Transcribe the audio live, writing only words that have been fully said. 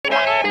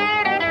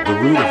the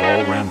root of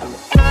all random.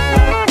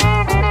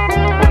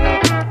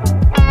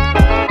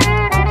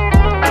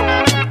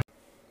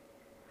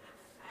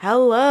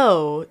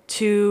 Hello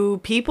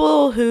to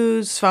people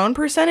whose phone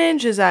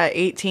percentage is at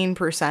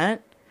 18%,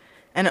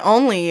 and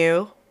only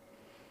you.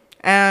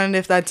 And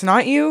if that's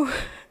not you,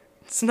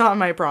 it's not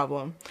my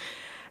problem.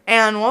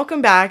 And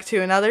welcome back to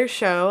another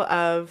show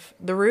of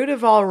The Root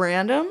of All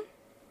Random.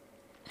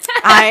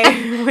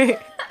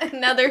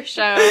 Another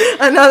show.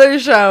 Another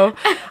show.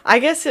 I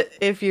guess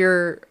if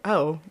you're...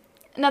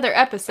 Another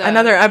episode.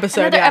 Another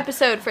episode, Another yeah.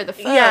 episode for the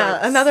folks. Yeah,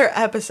 another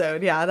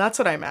episode. Yeah, that's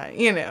what I meant.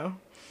 You know.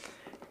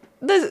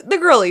 The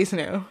girlies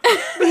knew.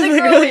 The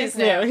girlies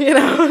knew. You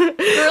know.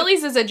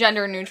 Girlies is a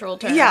gender neutral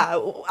term. Yeah,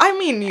 I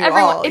mean you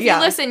Everyone, all. if yeah.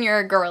 you listen, you're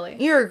a girly.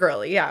 You're a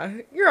girly, yeah.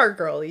 You're our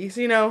girlies,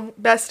 you know.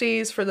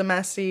 Besties for the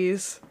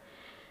mesties.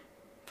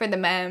 For the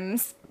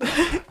memes.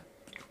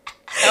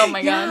 Oh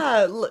my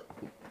god. Yeah.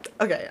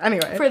 Okay,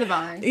 anyway. For the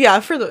vine. Yeah,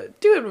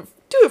 do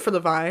it for the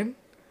vine.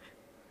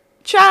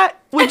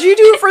 Chat, would you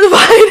do it for the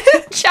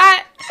vine?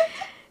 Chat.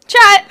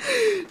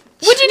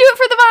 Would you do it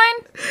for the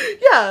vine?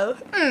 Yeah.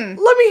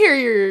 Let me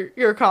hear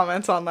your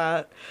comments on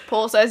that.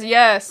 Poll says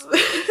yes.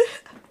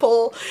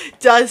 Poll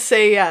does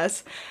say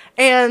yes.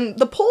 And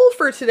the poll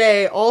for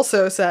today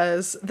also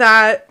says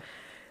that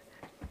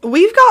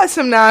we've got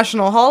some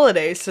national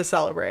holidays to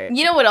celebrate.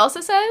 You know what else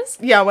it says?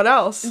 Yeah, what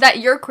else? That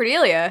you're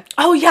Cordelia.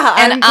 Oh, yeah.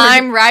 And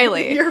I'm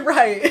Riley. You're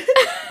right.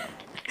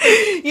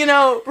 You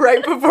know,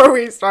 right before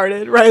we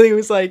started, Riley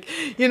was like,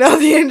 you know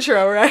the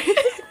intro, right?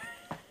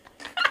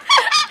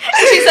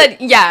 She said,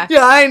 yeah.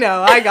 Yeah, I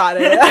know. I got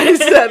it.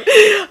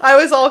 I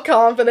was all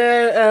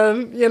confident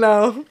and, you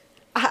know,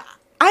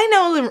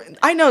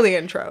 I know the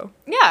intro.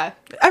 Yeah.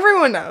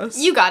 Everyone knows.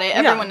 You got it.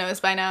 Everyone knows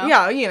by now.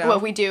 Yeah, you know.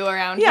 What we do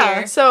around here.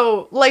 Yeah,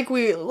 so like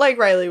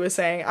Riley was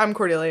saying, I'm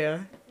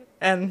Cordelia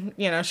and,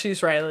 you know,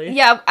 she's Riley.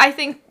 Yeah, I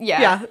think, yeah.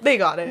 Yeah, they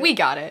got it. We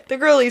got it. The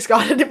girlies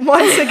got it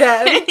once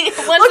again.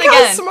 Look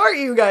how smart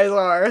you guys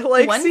are.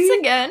 Like,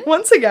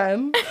 Once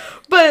again.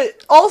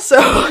 But also,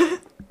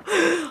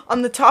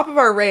 on the top of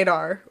our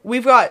radar,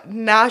 we've got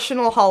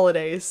national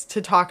holidays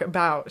to talk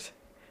about.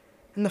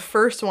 And the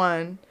first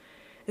one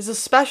is a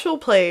special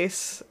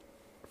place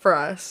for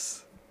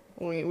us.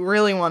 We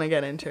really want to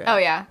get into it. Oh,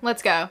 yeah.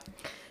 Let's go.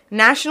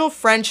 National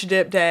French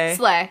Dip Day.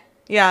 Slay.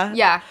 Yeah.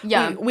 Yeah.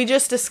 Yum. We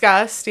just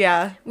discussed,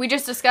 yeah. We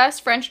just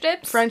discussed French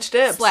dips. French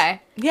dips.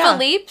 Slay. Yeah.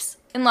 Philippe's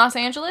in Los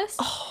Angeles.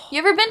 Oh. You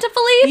ever been to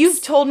Philippe's?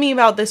 You've told me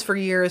about this for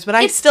years, but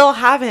I still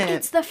haven't.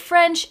 It's the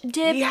French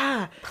dip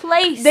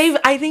place.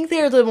 I think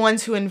they're the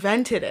ones who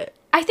invented it.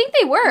 I think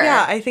they were.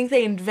 Yeah, I think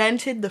they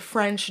invented the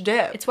French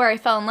dip. It's where I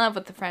fell in love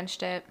with the French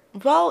dip.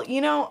 Well, you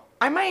know,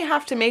 I might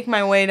have to make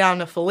my way down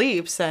to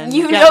Philippe's and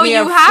get me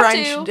a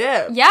French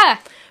dip. Yeah.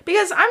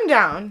 Because I'm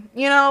down.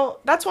 You know,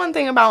 that's one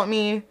thing about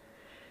me.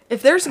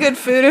 If there's good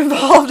food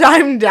involved,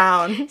 I'm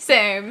down.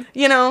 Same.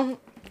 You know,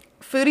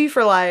 foodie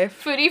for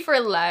life. Foodie for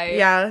life.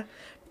 Yeah.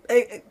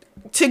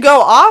 To go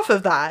off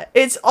of that,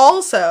 it's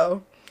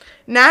also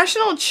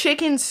National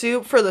Chicken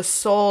Soup for the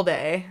Soul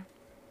Day.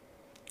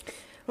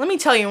 Let me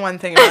tell you one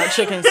thing about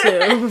chicken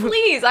soup.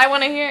 Please, I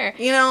want to hear.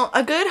 You know,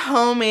 a good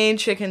homemade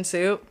chicken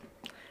soup,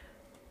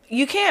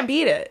 you can't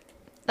beat it.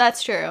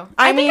 That's true.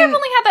 I think I've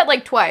only had that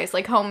like twice,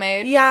 like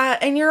homemade. Yeah,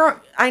 and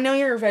I know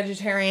you're a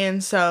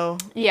vegetarian, so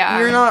yeah,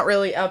 you're not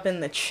really up in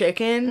the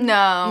chicken.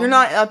 No. You're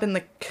not up in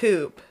the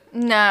coop.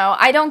 No,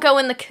 I don't go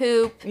in the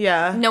coop.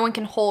 Yeah. No one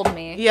can hold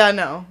me. Yeah,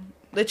 no.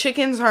 The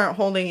chickens aren't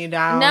holding you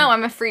down. No,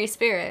 I'm a free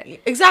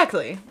spirit.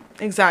 Exactly.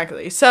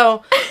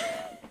 So,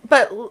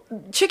 but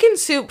chicken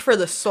soup for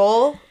the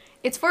soul.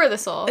 It's for the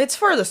soul. It's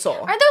for the soul.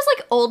 Aren't those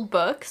like old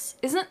books?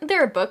 Isn't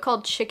there a book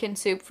called Chicken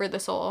Soup for the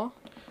Soul?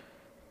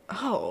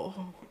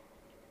 Oh.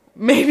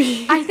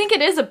 Maybe. I think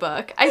it is a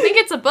book. I think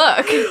it's a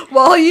book.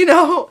 Well, you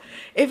know,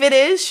 if it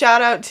is,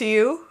 shout out to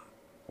you.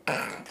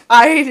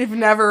 I've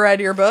never read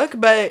your book,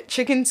 but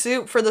Chicken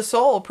Soup for the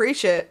Soul,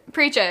 preach it.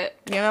 Preach it.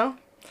 You know?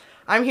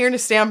 I'm here to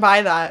stand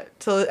by that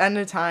till the end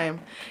of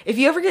time. If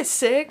you ever get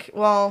sick,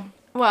 well,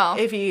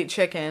 if you eat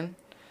chicken.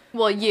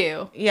 Well,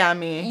 you. Yeah,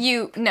 me.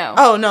 You, no.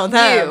 Oh, no,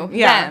 them. You.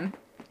 Yeah.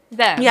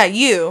 Them. Yeah,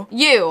 you.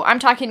 You. I'm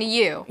talking to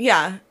you.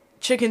 Yeah.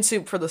 Chicken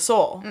soup for the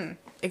soul.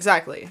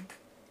 Exactly.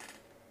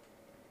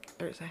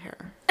 There's a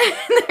hair.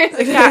 There's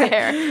a cat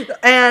hair.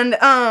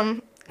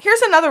 And,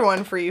 here's another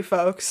one for you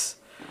folks.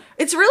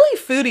 It's really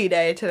foodie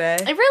day today.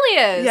 It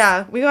really is.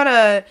 Yeah, we got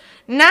a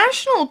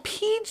National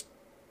Peach.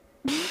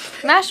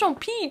 National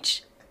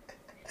Peach.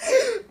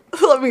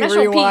 Let me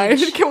National rewind.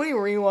 Peach. Can we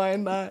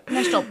rewind that?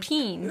 National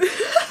Peen.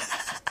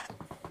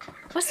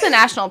 What's the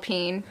National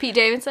Peen? Pete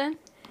Davidson?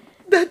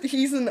 That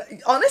he's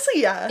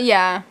honestly, yeah.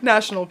 Yeah.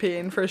 National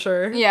Peen for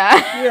sure.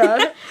 Yeah.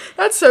 Yeah.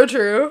 That's so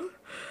true.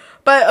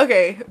 But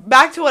okay,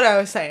 back to what I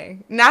was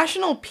saying.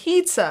 National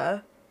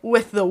Pizza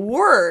with the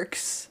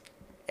works,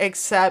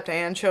 except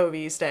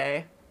Anchovies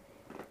Day.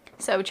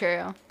 So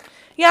true.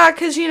 Yeah,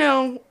 because, you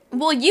know...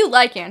 Well, you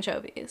like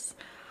anchovies.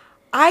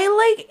 I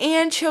like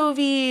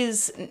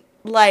anchovies,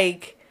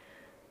 like,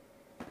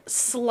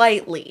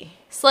 slightly.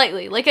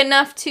 Slightly. Like,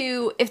 enough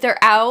to, if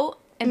they're out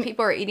and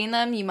people are eating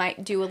them, you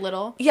might do a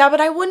little. Yeah,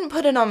 but I wouldn't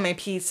put it on my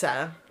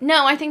pizza.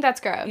 No, I think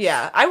that's gross.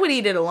 Yeah, I would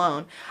eat it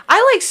alone.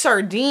 I like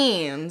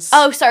sardines.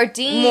 Oh,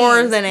 sardines.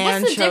 More than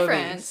anchovies. What's the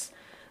difference?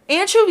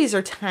 Anchovies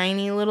are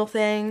tiny little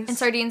things. And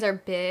sardines are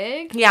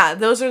big? Yeah,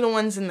 those are the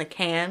ones in the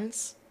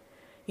cans.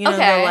 You know,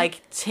 okay. the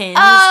like tins.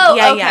 Oh,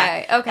 yeah,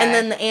 okay, yeah. Okay. And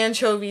then the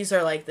anchovies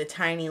are like the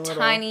tiny little.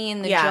 Tiny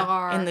in the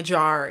jar. In the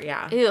jar,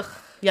 yeah. Ugh.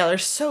 Yeah, they're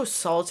so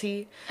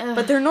salty. Ugh.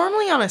 But they're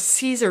normally on a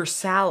Caesar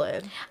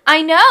salad.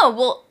 I know.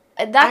 Well,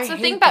 that's the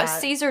thing about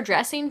Caesar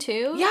dressing,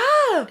 too.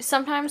 Yeah.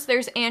 Sometimes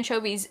there's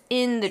anchovies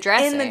in the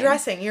dressing. In the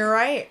dressing, you're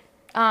right.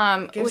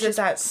 Gives it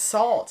that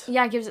salt.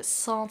 Yeah, it gives it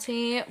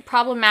salty.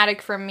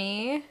 Problematic for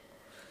me.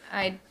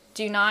 I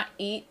do not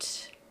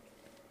eat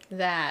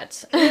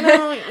that. You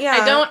know, yeah.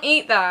 I don't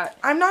eat that.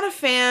 I'm not a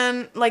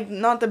fan, like,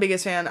 not the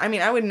biggest fan. I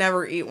mean, I would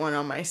never eat one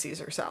on my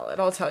Caesar salad.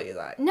 I'll tell you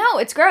that. No,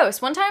 it's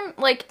gross. One time,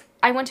 like,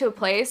 I went to a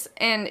place,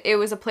 and it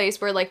was a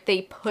place where, like,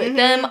 they put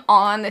them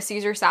on the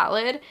Caesar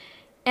salad,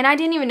 and I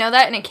didn't even know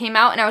that, and it came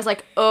out, and I was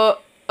like, I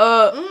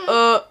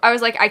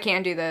was like, I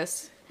can't do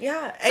this.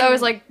 Yeah. So I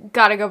was like,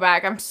 gotta go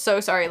back. I'm so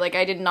sorry. Like,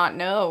 I did not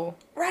know.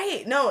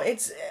 Right. No,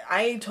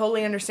 I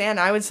totally understand.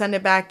 I would send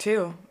it back,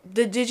 too.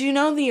 Did you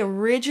know the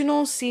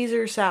original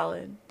Caesar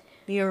salad?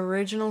 The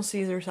original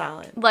Caesar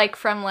salad. Like,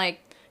 from, like...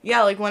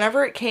 Yeah, like,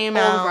 whenever it came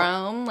out...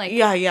 Rome? Like...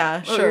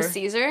 Yeah, sure.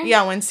 Caesar?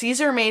 Yeah, when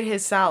Caesar made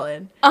his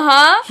salad...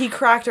 Uh-huh. He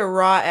cracked a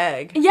raw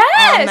egg.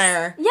 Yes! On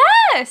there.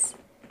 Yes!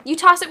 You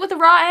toss it with a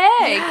raw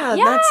egg. Yeah,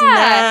 that's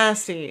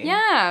nasty.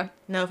 Yeah.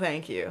 No,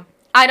 thank you.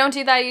 I don't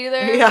do that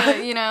either. Yeah.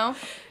 But, you know.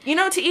 You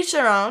know, to each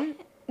their own.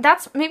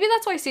 Maybe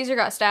that's why Caesar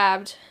got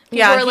stabbed.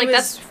 People were like,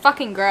 that's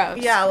fucking gross.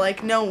 Yeah,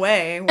 like, no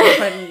way. We're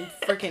putting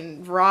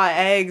freaking raw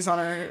eggs on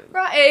our...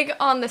 Raw egg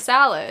on the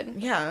salad.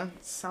 Yeah,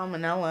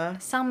 salmonella.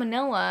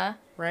 Salmonella.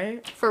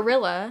 Right?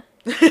 Farilla.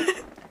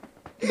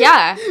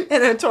 Yeah.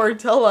 In a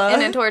tortilla.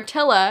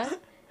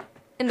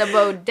 In the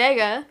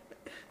bodega.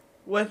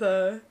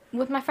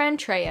 With my friend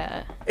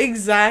Treya.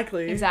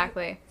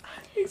 Exactly.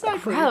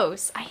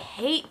 Gross. I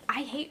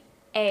hate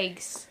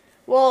eggs.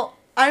 Well,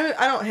 I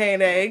don't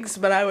hate eggs,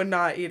 but I would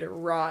not eat a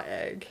raw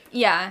egg.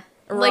 Yeah.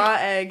 A raw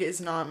egg is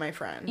not my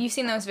friend. You've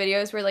seen those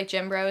videos where, like,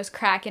 gym bros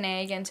crack an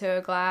egg into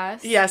a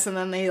glass? Yes, and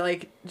then they,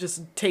 like,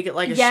 just take it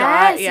like a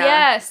shot. Yeah.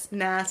 Yes.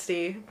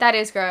 Nasty. That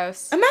is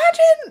gross.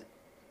 Imagine.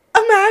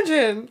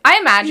 I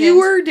imagine. You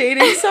were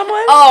dating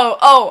someone.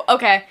 Oh,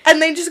 okay. And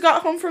they just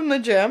got home from the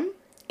gym.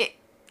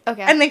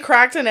 Okay. And they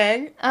cracked an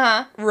egg.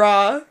 Uh-huh.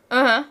 Raw.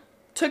 Uh-huh.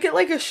 Took it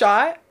like a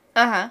shot.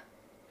 Uh-huh.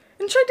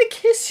 And tried to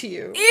kiss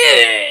you.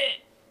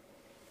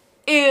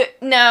 Ew.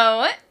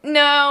 No.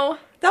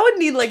 That would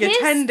need like a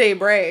 10-day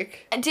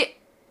break.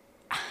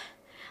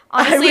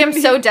 Honestly, I'm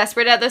so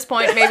desperate at this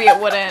point. Maybe it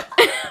wouldn't.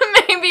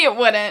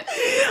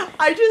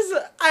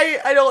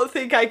 I don't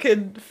think I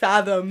could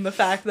fathom the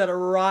fact that a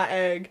raw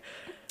egg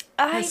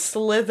has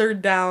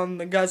slithered down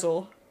the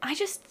guzzle.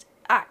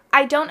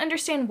 I don't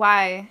understand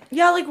why.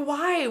 Yeah, like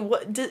why?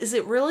 What does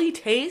it really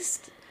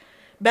taste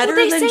better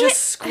than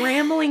just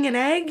scrambling an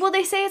egg? Well,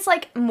 they say it's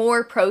like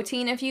more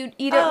protein if you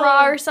eat it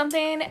raw or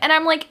something. And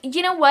I'm like,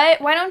 you know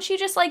what? Why don't you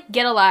just like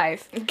get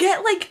alive?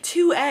 Get like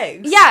 2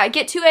 eggs. Yeah,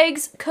 get 2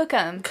 eggs, cook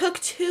them. Cook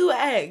 2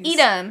 eggs. Eat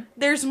them.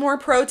 There's more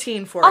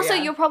protein for you. Also,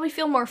 you'll probably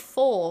feel more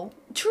full.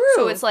 True.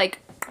 So it's like,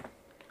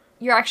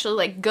 you're actually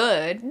like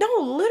good. No,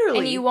 literally.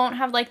 And you won't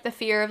have like the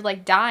fear of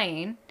like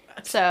dying.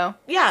 So.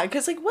 Yeah,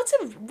 because like what's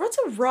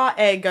a raw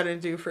egg gonna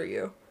do for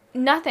you?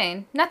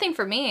 Nothing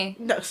for me.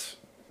 No.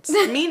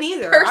 Me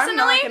neither. Personally? I'm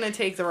not going to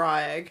take the raw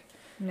egg.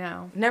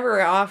 No. Never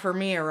offer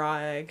me a raw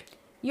egg.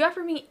 You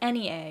offer me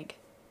any egg.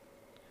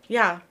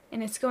 Yeah.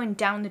 And it's going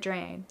down the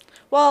drain.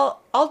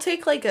 Well, I'll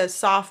take like a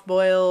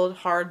soft-boiled,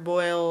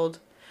 hard-boiled.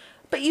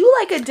 But you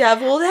like a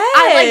deviled egg.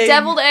 I like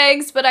deviled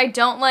eggs, but I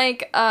don't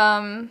like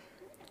the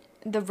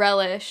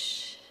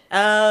relish.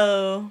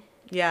 Oh,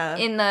 yeah.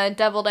 In the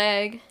deviled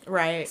egg.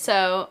 Right.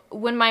 So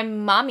when my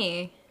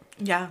mommy...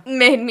 Yeah.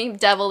 Made me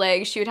deviled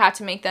eggs, she would have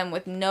to make them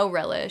with no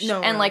relish.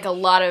 And, like, a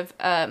lot of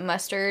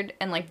mustard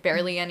and, like,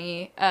 barely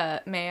any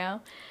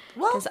mayo.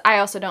 Well. Because I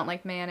also don't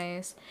like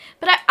mayonnaise.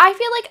 But I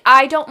feel like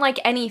I don't like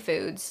any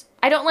foods.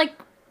 I don't like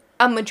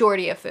a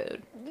majority of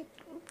food.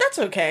 That's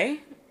okay.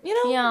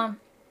 You know? Yeah.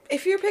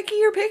 If you're picky,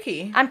 you're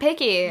picky. I'm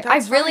picky. I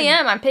really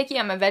am. I'm picky.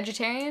 I'm a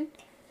vegetarian.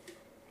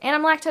 And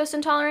I'm lactose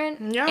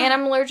intolerant. Yeah. And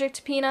I'm allergic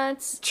to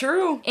peanuts.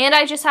 True. And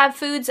I just have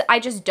foods I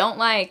just don't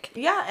like.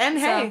 Yeah, and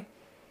hey.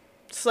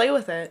 Slay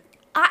with it.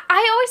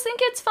 I always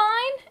think it's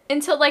fine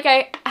until, like,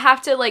 I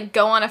have to, like,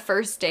 go on a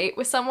first date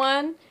with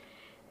someone.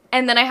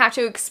 And then I have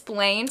to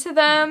explain to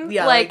them,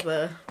 like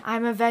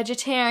I'm a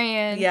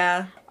vegetarian.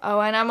 Yeah.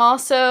 Oh, and I'm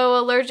also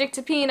allergic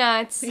to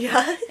peanuts.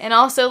 Yeah. And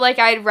also, like,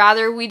 I'd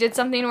rather we did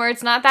something where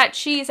it's not that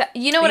cheese.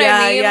 You know what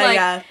I mean? Yeah,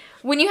 like,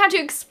 when you have to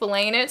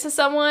explain it to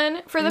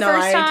someone for the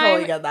first time. I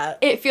totally get that.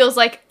 It feels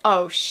like,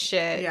 oh,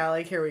 shit. Yeah,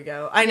 like, here we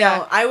go. I know.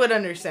 Yeah. I would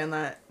understand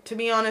that. To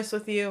be honest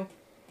with you,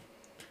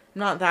 I'm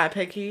not that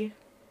picky.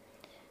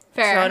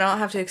 Fair. So I don't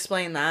have to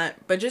explain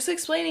that. But just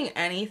explaining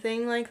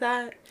anything like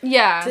that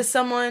to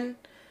someone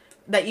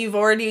that you've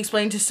already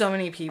explained to so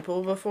many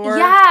people before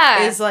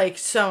is, like,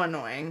 so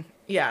annoying.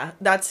 Yeah,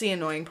 that's the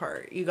annoying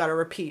part. You gotta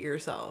repeat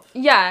yourself.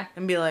 Yeah.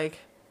 And be like,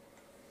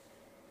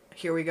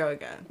 here we go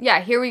again.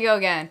 Yeah, here we go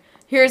again.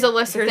 Here's a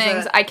list of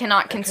things I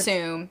cannot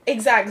consume.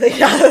 Exactly.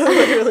 Yeah,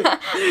 literally.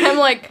 I'm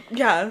like...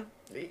 Yeah.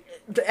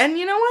 And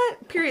you know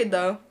what? Period,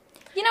 though.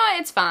 You know what?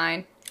 It's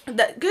fine.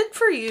 Good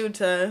for you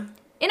to...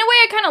 In a way,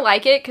 I kind of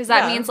like it, because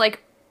that means,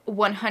 like,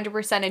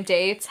 100% of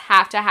dates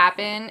have to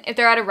happen. If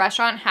they're at a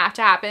restaurant, have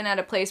to happen at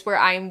a place where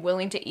I'm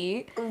willing to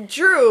eat.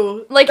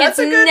 True. Like, it's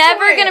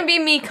never going to be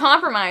me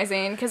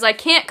compromising, because I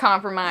can't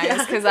compromise,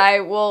 because I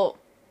will...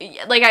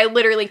 Like, I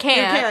literally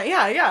can't. You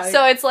can't, yeah.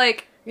 So it's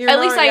like, at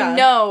least I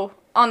know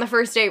on the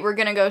first date we're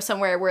going to go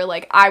somewhere where,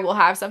 like, I will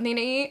have something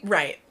to eat.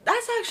 Right.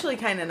 That's actually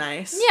kind of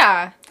nice.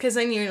 Yeah. Because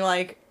then you're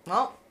like,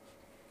 well...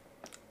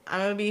 I'm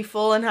gonna be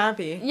full and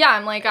happy. Yeah,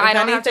 I'm like, I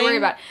don't have to worry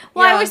about it.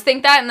 Well, I always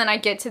think that, and then I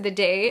get to the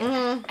date.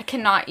 Mm-hmm. I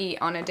cannot eat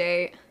on a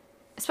date.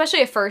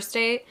 Especially a first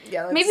date.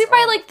 Yeah, maybe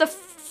by, like, the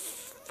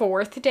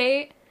fourth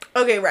date.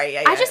 Okay, right,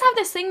 yeah. I just have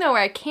this thing, though,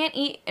 where I can't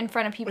eat in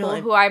front of people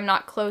who I'm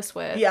not close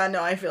with. Yeah,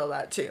 no, I feel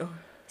that, too.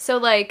 So,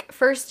 like,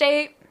 first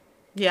date,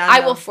 I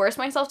will force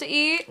myself to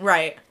eat.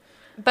 Right.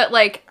 But,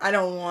 like... I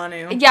don't want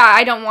to. Yeah,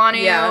 I don't want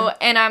to. Yeah.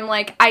 And I'm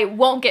like, I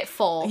won't get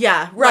full.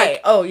 Yeah, right.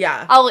 Like, oh,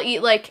 yeah. I'll eat,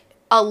 like,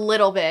 a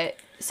little bit.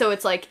 So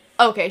it's like,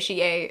 okay, she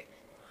ate.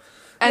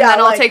 And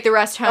then I'll take the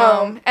rest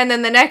home. And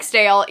then the next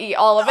day I'll eat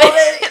all of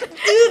it.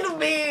 Dude,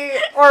 me.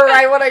 Or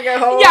right when I get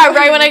home. Yeah,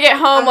 right when I get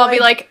home, I'll be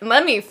like,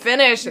 let me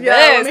finish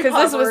this. Because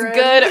this was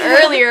good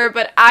earlier,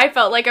 but I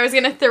felt like I was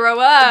going to throw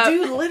up.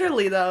 Dude,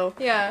 literally, though.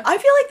 Yeah. I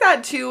feel like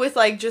that, too, with,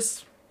 like,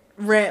 just...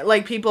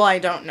 like, people I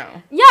don't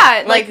know.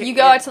 Yeah, like you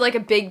go out to, like, a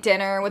big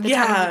dinner with a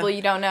ton of people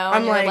you don't know.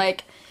 And you're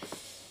like...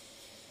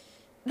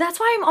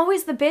 That's why I'm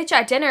always the bitch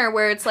at dinner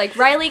where it's like,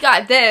 Riley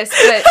got this,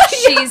 but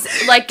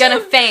she's, like, gonna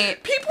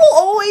faint. People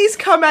always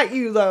come at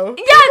you, though.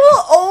 Yeah.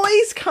 People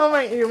always come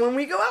at you. When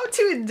we go out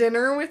to a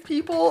dinner with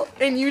people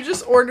and you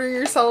just order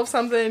yourself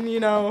something, you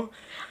know,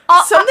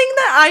 something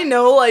that I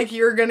know, like,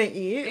 you're gonna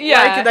eat.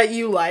 Yeah. Like, that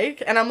you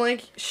like. And I'm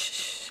like,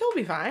 she'll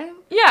be fine.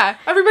 Yeah.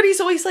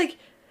 Everybody's always like,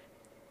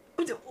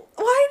 why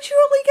did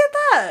you only get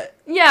that?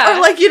 Yeah.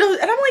 Or, like, you know,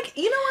 and I'm like,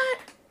 you know what?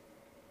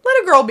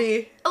 Let a girl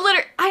be.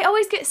 I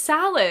always get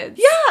salads.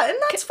 Yeah, and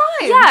that's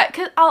fine. Yeah,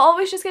 because I'll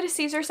always just get a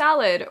Caesar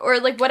salad or,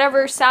 like,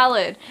 whatever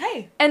salad.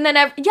 Hey. And then,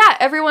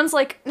 everyone's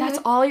like, that's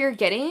all you're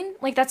getting?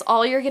 Like, that's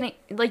all you're gonna,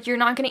 like, you're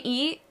not gonna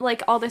eat,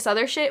 like, all this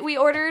other shit we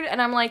ordered?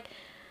 And I'm like,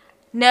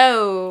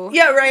 no.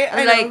 Yeah, right,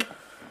 I like,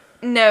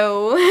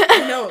 know.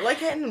 No. No,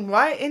 like, and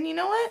why? And you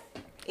know what?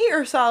 Eat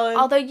your salad.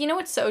 Although, you know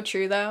what's so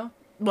true, though?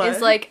 What?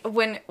 Is, like,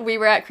 when we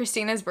were at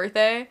Christina's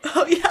birthday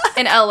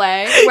in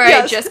LA,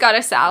 where I just got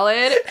a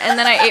salad, and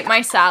then I ate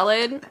my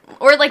salad,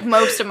 or, like,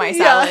 most of my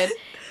salad,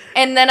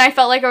 and then I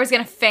felt like I was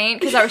gonna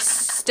faint, because I was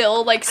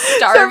still, like,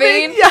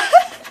 starving,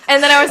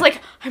 and then I was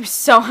like, I'm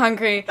so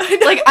hungry,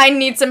 like, I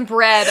need some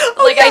bread,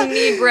 I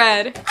need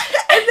bread.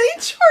 And they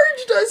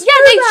charged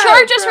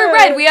us for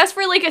bread. We asked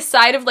for, like, a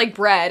side of, like,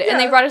 bread, and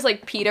they brought us,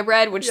 like, pita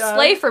bread, which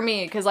slay for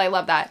me, because I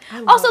love that.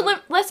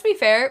 Let's be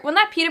fair, when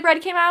that pita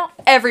bread came out,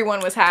 everyone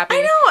was happy.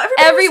 I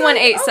know, everyone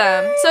ate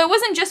some, so it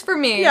wasn't just for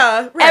me.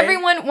 Yeah, right.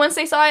 Everyone, once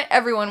they saw it,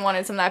 everyone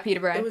wanted some of that pita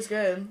bread. It was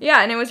good.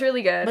 Yeah, and it was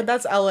really good. But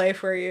that's LA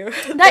for you.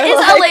 That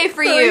is like LA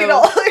for you.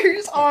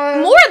 $3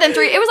 on... More than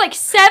 $3. It was like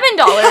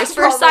 $7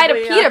 for a side of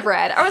pita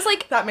bread. I was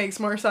like... That makes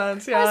more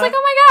sense, yeah. I was like,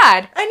 oh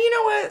my god. And you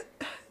know what?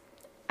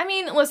 I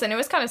mean, listen, it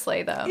was kind of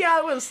slay, though. Yeah,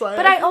 it was slay.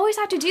 But I always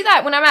have to do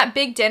that when I'm at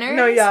big dinners.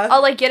 No, yeah.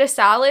 I'll, like, get a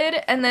salad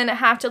and then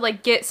have to,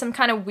 like, get some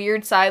kind of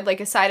weird side,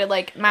 like a side of,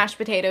 like, mashed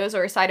potatoes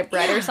or a side of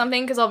bread or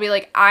something, because I'll be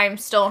like, I'm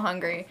still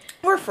hungry.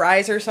 Or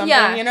fries or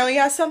something, you know?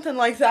 Yeah, something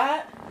like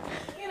that.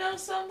 You know,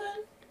 something.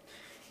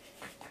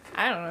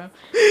 I don't know.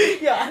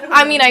 Yeah,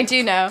 I mean, I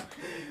do know.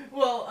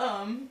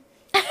 Well,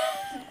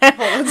 hold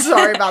on,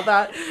 sorry about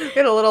that.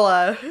 Get a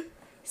little,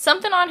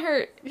 Something on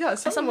her... Yeah,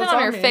 something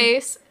on her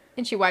face,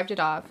 and she wiped it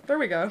off. There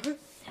we go.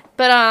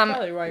 But,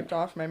 probably wiped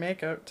off my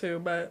makeup,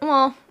 too, but...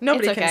 Well,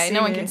 nobody it's okay. can see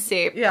No one can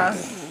see. Yeah.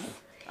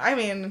 I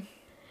mean,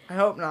 I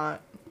hope not.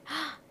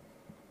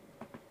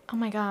 Oh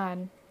my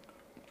god.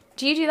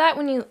 Do you do that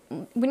when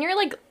you're,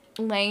 like,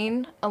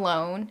 laying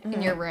alone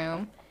in your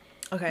room?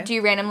 Okay. Do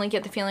you randomly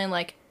get the feeling,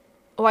 like,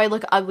 oh, I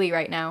look ugly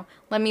right now.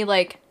 Let me,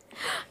 like...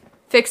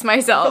 fix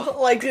myself.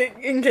 Like,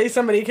 in case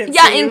somebody can see you.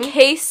 Yeah, in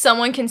case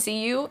someone can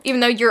see you, even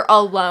though you're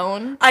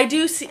alone. I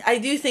do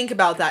think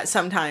about that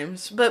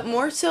sometimes, but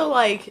more so,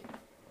 like,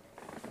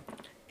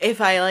 if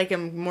I, like,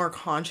 am more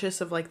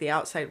conscious of, like, the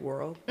outside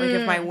world. Like,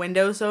 if my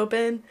window's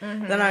open,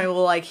 then I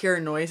will, like, hear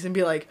a noise and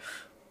be like,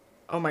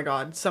 oh my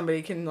god,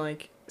 somebody can,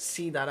 like,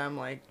 see that I'm,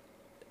 like,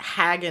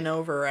 hagging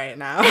over right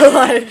now.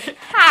 Like,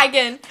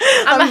 hagging.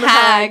 I'm a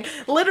hag.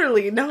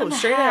 Literally, no,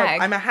 straight up.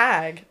 I'm a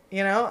hag.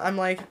 You know? I'm,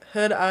 like,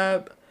 hood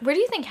up. Where do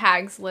you think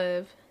hags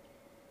live?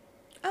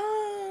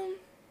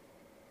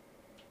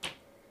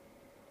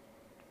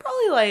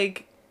 Probably,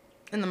 like,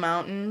 in the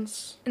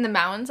mountains. In the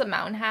mountains? A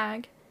mountain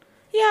hag?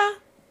 Yeah.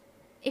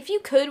 If you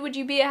could, would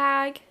you be a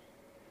hag?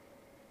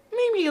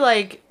 Maybe,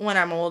 like, when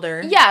I'm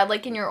older. Yeah,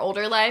 like, in your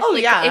older life. Oh,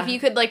 like, yeah. If you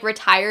could, like,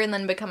 retire and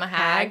then become a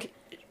hag.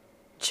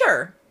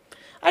 Sure.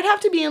 I'd have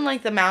to be in,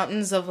 like, the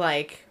mountains of,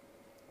 like,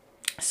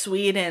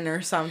 Sweden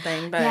or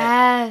something. But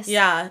yes.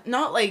 Yeah,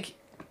 not, like,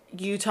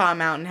 Utah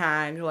mountain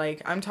hag.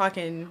 Like, I'm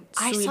talking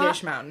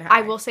Swedish mountain hag.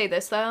 I will say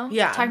this, though.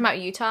 Yeah. Talking about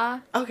Utah.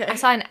 Okay. I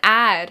saw an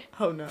ad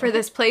for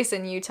this place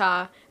in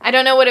Utah. I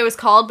don't know what it was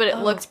called, but it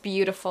looked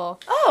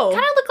beautiful. Oh.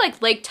 Kind of looked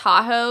like Lake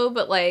Tahoe,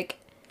 but, like...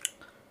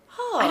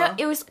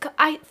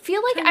 I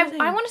feel like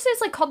I want to say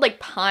it's like called like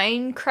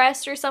Pine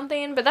Crest or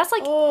something, but that's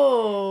like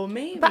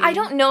maybe. But I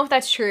don't know if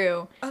that's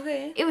true.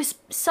 Okay. It was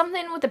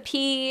something with a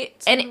P,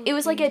 and it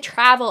was like a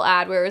travel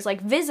ad where it was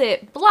like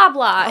visit blah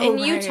blah in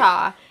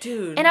Utah.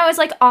 Dude. And I was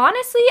like,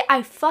 honestly,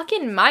 I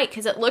fucking might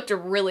because it looked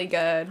really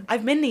good.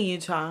 I've been to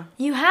Utah.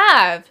 You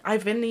have?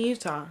 I've been to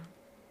Utah.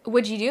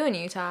 What'd you do in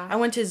Utah? I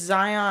went to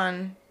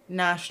Zion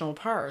National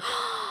Park.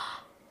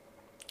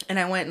 And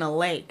I went in a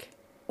lake.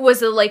 Was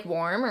the lake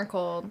warm or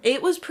cold?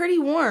 It was pretty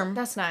warm.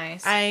 That's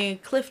nice. I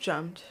cliff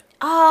jumped.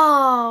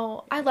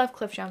 Oh, I love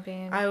cliff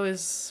jumping. I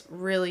was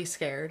really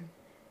scared.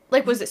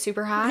 Like, was it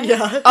super high?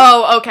 Yeah.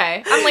 Oh,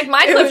 okay. I'm like,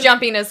 my cliff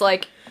jumping is,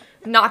 like,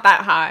 not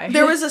that high.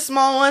 There was a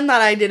small one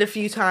that I did a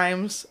few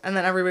times, and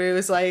then everybody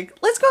was like,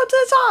 let's go to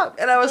the top.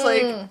 And I was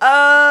like,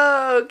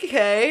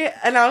 okay.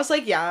 And I was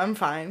like, yeah, I'm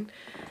fine.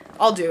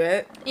 I'll do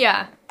it.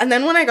 Yeah. And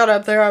then when I got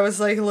up there, I was,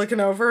 like, looking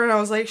over, and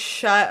I was like,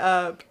 shut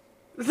up.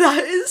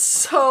 That is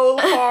so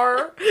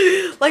far.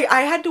 Like,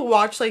 I had to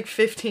watch, like,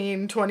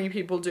 15, 20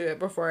 people do it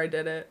before I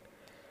did it.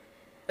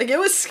 Like, it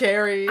was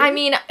scary. I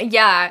mean,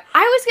 yeah. I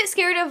always get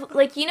scared of,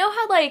 like, you know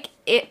how, like,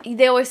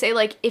 they always say,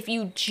 like, if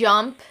you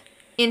jump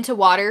into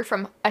water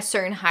from a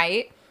certain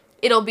height,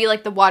 it'll be,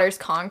 like, the water's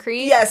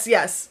concrete? Yes.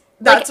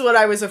 That's like, what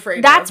I was afraid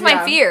of. That's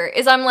my fear,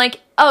 is I'm like,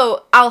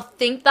 oh, I'll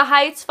think the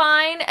height's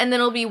fine, and then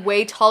it'll be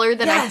way taller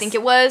than I think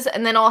it was,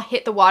 and then I'll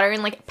hit the water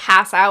and, like,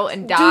 pass out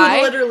and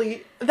die. Dude,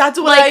 literally. That's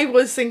what I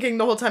was thinking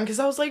the whole time, because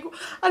I was like,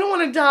 I don't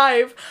want to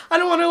dive. I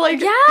don't want to, like,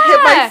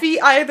 hit my feet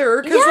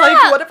either, because,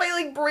 like, what if I,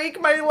 like,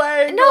 break my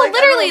leg? No, like,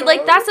 literally,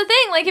 like, that's the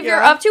thing. Like, if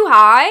you're up too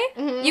high,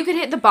 you could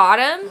hit the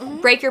bottom,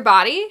 break your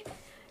body.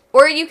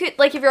 Or you could,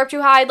 like, if you're up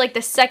too high, like,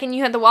 the second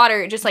you hit the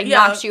water, it just, like,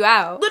 knocks you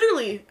out.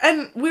 Literally.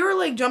 And we were,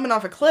 like, jumping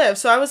off a cliff,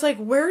 so I was like,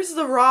 where's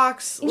the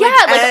rocks? Like,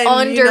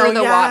 under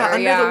the water.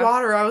 Under the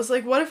water. I was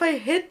like, what if I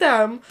hit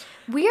them?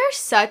 We are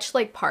such,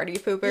 like, party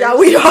poopers. Yeah,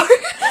 we are.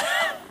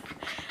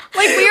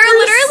 Like, we are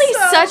literally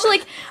such,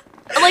 like,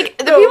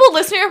 the people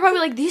listening are probably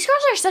like, these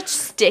girls are such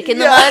stick in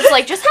the muds.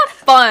 Like, just have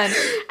fun.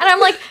 And I'm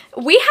like,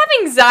 we have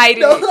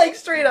anxiety. No, like,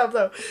 straight up,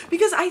 though.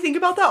 Because I think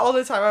about that all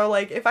the time. I'm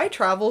like, if I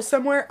travel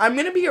somewhere, I'm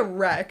going to be a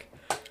wreck.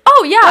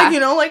 Oh, yeah. Like, you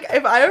know, like,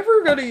 if I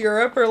ever go to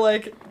Europe or,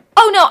 like...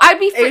 Oh, no, I'd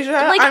be... Asia,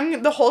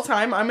 like, the whole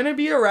time, I'm going to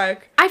be a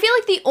wreck. I feel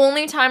like the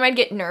only time I'd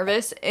get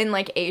nervous in,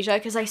 like, Asia,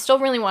 because I still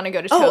really want to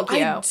go to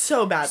Tokyo. Oh,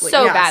 so badly.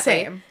 So badly.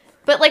 Same.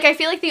 But, like, I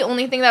feel like the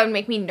only thing that would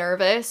make me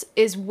nervous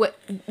is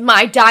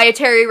my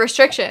dietary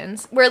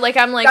restrictions. Where, like,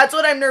 I'm like... That's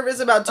what I'm nervous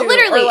about, too.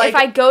 Literally, if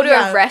I go to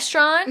a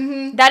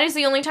restaurant, that is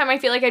the only time I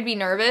feel like I'd be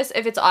nervous.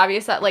 If it's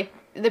obvious that, like,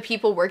 the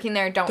people working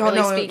there don't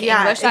really speak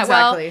English that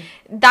well.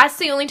 That's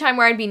the only time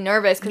where I'd be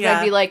nervous, because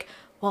I'd be like,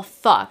 well,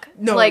 fuck.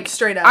 No, like,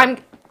 straight up.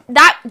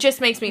 That just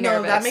makes me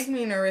nervous. No, that makes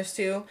me nervous,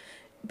 too.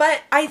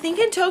 But I think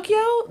in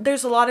Tokyo,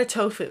 there's a lot of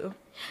tofu.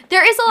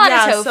 There is a lot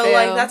of tofu. So,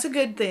 like, that's a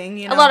good thing,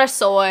 you know? A lot of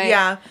soy.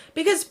 Yeah.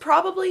 Because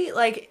probably,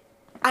 like,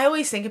 I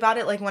always think about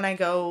it, like, when I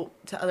go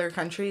to other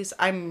countries,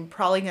 I'm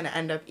probably going to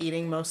end up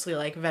eating mostly,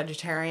 like,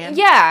 vegetarian.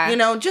 Yeah. You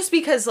know, just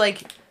because,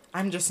 like,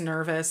 I'm just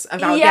nervous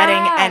about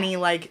getting any,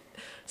 like,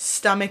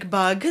 stomach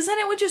bug, because then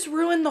it would just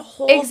ruin the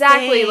whole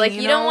thing. Like,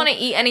 you don't want to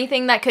eat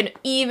anything that could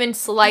even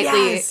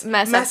slightly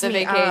mess up the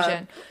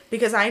vacation.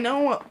 Because I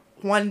know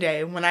one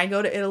day when I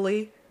go to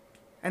Italy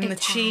and the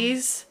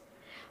cheese...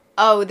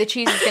 Oh, the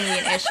cheese is going to be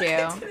an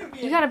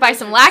issue. You got to buy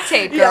some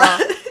Lactaid, girl. Yeah,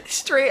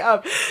 straight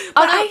up.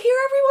 But I hear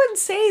everyone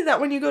say that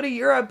when you go to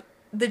Europe,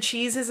 the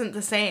cheese isn't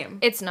the same.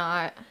 It's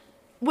not.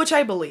 Which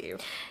I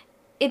believe.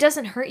 It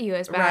doesn't hurt you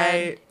as bad.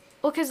 Right.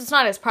 Well, because it's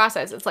not as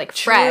processed. It's, like,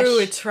 fresh. True,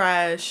 it's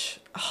fresh.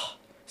 Oh,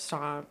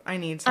 stop. I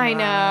need some of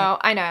that.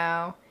 I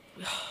know.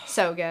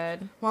 So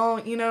good. Well,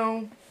 you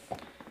know...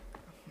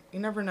 You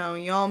never know.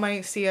 Y'all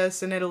might see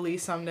us in Italy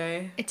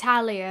someday.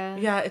 Italia.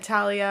 Yeah,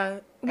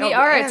 Italia. We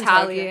are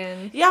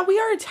Italian. Yeah, we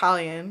are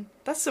Italian.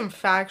 That's some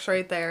facts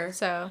right there.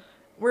 So.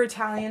 We're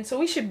Italian, so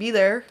we should be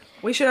there.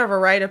 We should have a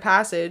rite of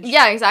passage.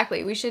 Yeah,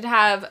 exactly. We should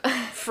have...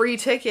 free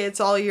tickets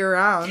all year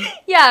round.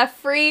 Yeah,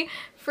 free...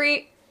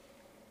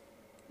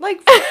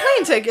 Like,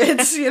 plane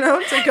tickets, you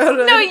know, to go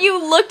to... No,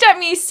 you looked at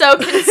me so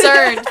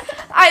concerned.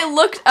 I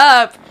looked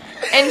up.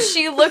 And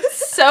she looked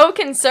so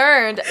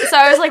concerned. So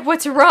I was like,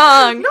 what's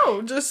wrong?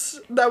 No, just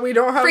that we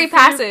don't have... Free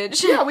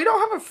passage. Yeah, we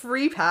don't have a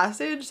free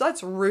passage.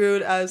 That's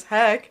rude as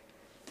heck.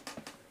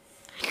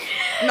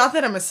 Not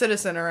that I'm a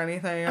citizen or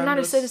anything. I'm not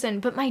a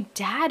citizen, but my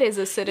dad is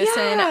a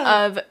citizen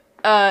of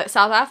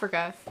South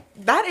Africa.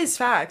 That is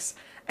facts.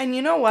 And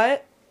you know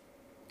what?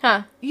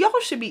 Huh? Y'all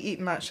should be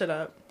eating that shit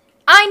up.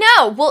 I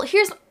know. Well,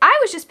 I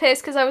was just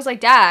pissed because I was like,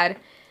 Dad,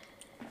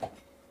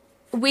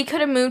 we could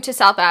have moved to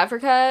South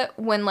Africa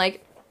when,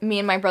 like, me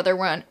and my brother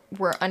were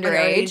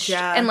underage.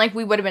 Yeah. And, like,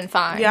 we would have been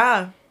fine.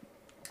 Yeah.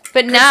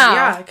 But now...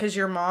 Yeah, because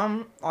your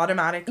mom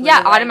automatically...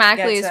 Yeah,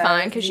 automatically is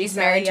fine because she's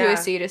married to a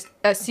citizen.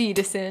 A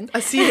citizen.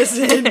 a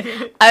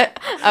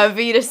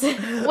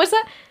citizen. What's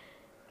that?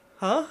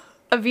 Huh?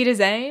 A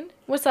Wiedersehen?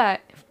 What's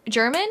that?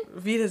 German?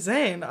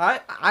 Wiedersehen. I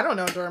don't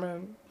know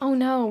German. Oh,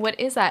 no. What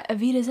is that? A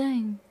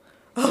Wiedersehen.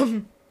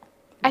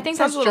 I think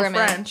that's German.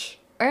 French.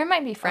 Or it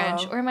might be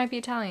French. Or it might be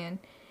Italian.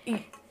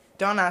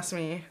 Don't ask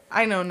me.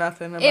 I know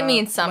nothing about it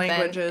means something.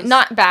 Languages.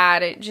 Not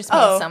bad. It just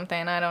means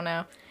something. I don't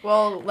know.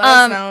 Well, let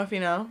us know if you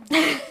know.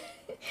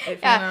 You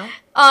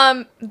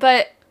know.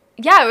 But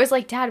yeah, it was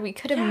like, Dad, we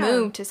could have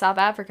moved to South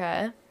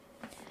Africa.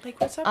 Like,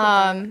 what's up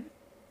with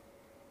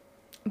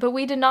that? But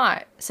we did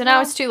not. So now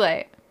it's too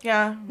late.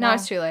 Yeah. Well. Now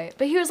it's too late.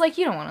 But he was like,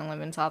 you don't want to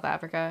live in South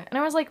Africa. And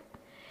I was like,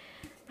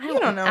 you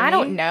don't know. I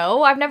don't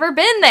know. I've never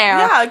been there.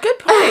 Yeah, good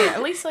point.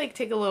 At least, like,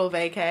 take a little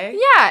vacay.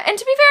 Yeah, and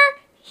to be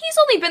fair, he's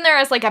only been there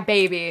as, like, a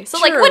baby. So,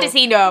 like, what does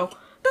he know?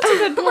 That's a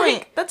good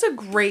point. That's a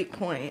great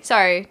point.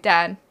 Sorry,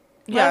 Dad.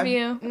 Love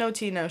you. No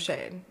tea, no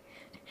shade.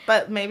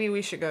 But maybe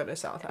we should go to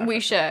South Africa. We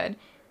should.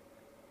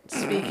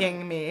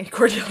 Speaking me,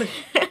 Cordelia.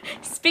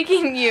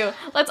 Speaking you.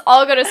 Let's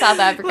all go to South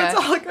Africa. Let's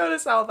all go to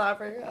South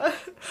Africa.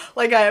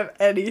 Like I have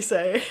any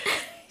say.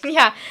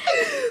 Yeah.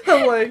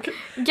 I'm like...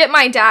 Get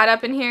my dad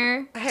up in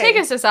here. Hey. Take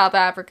us to South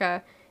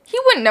Africa. He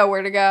wouldn't know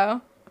where to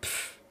go.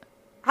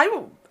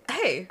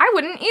 Hey. I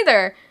wouldn't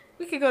either.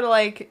 We could go to,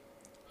 like,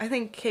 I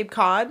think Cape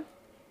Cod.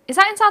 Is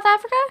that in South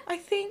Africa? I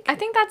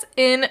think that's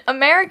in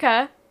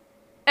America.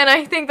 And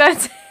I think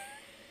that's...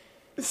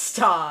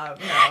 Stop.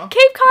 No.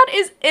 Cape Cod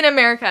is in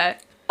America.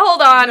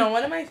 Hold on. No,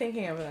 what am I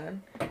thinking of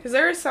then? Because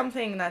there is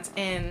something that's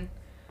in...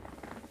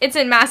 It's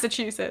in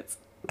Massachusetts.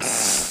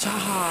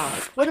 Stop.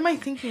 What am I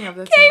thinking of?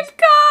 Cape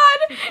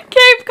Cod!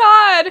 Cape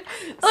Cod!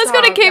 Let's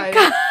go to Cape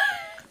Cod.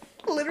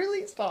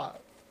 Literally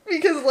stop.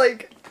 Because,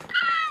 like...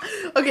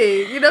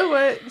 Okay, you know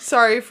what?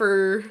 Sorry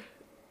for...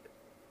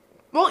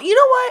 Well, you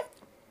know what?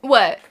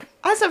 What?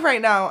 As of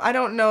right now, I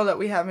don't know that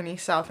we have any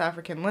South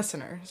African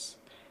listeners.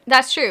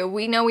 That's true.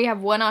 We know we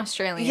have one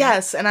Australian.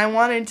 Yes, and I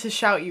wanted to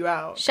shout you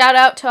out. Shout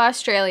out to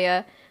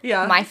Australia.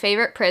 Yeah. My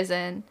favorite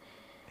prison.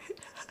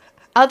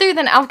 Other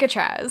than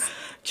Alcatraz.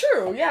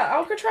 True, yeah.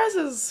 Alcatraz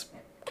is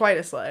quite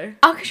a sleigh.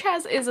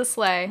 Alcatraz is a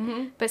sleigh.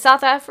 Mm-hmm. But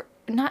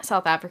not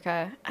South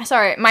Africa.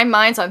 Sorry, my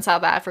mind's on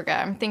South Africa.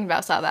 I'm thinking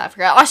about South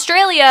Africa.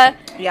 Australia!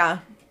 Yeah.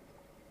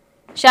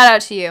 Shout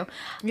out to you.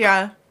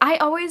 Yeah. I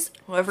always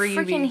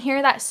freaking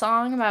hear that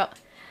song about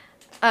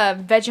a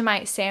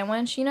Vegemite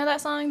sandwich. You know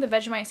that song? The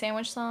Vegemite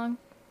sandwich song?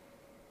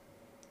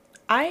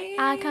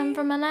 I come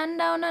from a land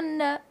down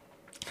under.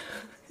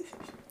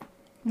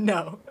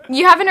 No.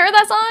 You haven't heard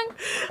that song?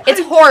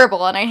 It's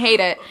horrible and I hate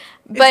it.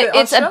 But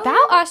it's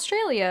about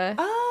Australia.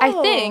 Oh. I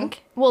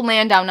think. Well,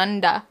 land down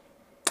under.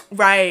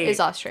 Right. Is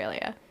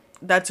Australia.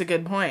 That's a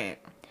good point.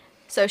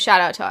 So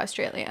shout out to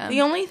Australia.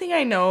 The only thing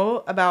I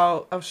know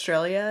about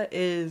Australia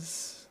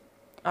is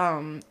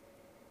the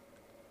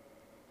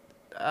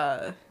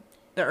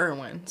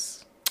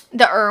Irwins.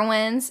 The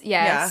Irwins,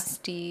 yes. Yeah.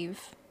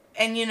 Steve.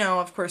 And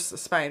of course the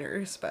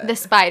spiders, but the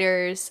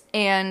spiders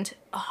and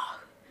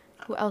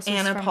who else is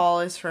Anna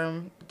Paul is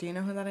from... Do you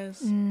know who that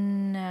is?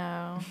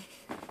 No.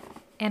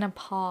 Anna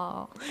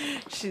Paul.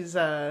 She's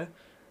a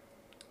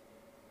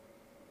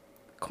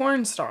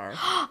corn star.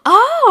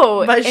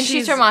 Oh! But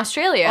she's from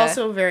Australia.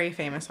 Also very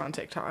famous on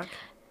TikTok.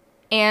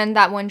 And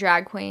that one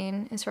drag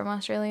queen is from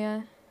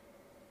Australia.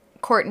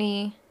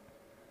 Courtney.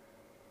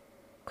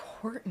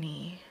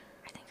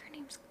 I think her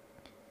name's...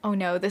 Oh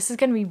no, this is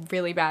gonna be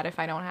really bad if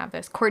I don't have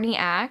this. Courtney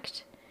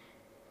Act?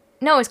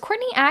 No, is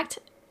Courtney Act...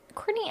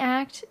 Courtney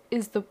Act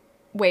is the...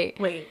 Wait.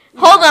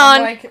 Hold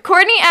on. Like...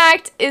 Courtney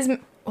Act is...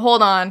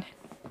 Hold on.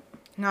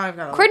 Now I've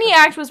got... Courtney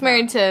Act was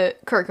married to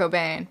Kurt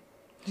Cobain.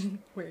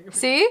 Wait.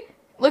 See?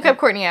 Look up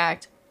Courtney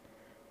Act.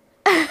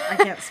 I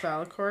can't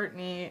spell.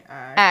 Courtney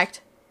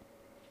Act.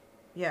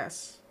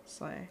 Yes.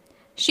 Slay.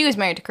 She was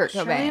married to Kurt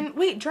Cobain.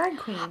 Wait, drag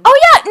queen. Oh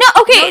yeah,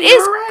 no, okay, No, it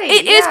is. Right.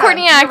 It is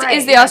Courtney Act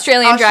is the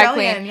Australian drag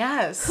queen.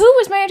 Yes. Who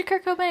was married to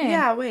Kurt Cobain?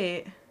 Yeah,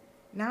 wait.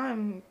 Now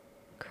I'm...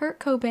 Kurt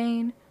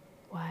Cobain,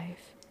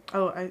 wife.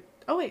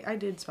 Wait, I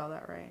did spell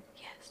that right.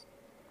 Yes.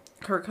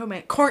 Kurt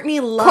Cobain. Courtney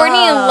Love.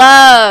 Courtney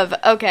Love.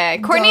 Okay.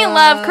 Courtney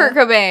Love, Kurt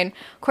Cobain.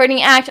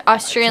 Courtney Act,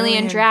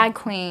 Australian drag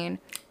queen.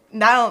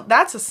 Now,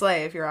 that's a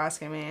slay if you're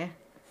asking me.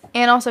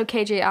 And also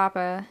KJ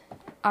Apa,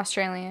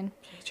 Australian.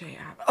 KJ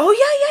Apa. Oh,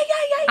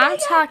 yeah. I'm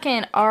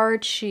talking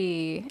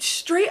Archie.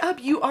 Straight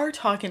up, you are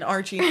talking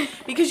Archie.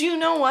 Because you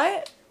know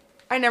what?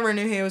 I never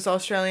knew he was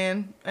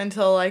Australian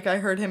until, like, I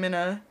heard him in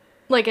a...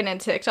 Like in a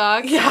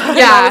TikTok? Yeah.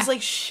 I was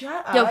like,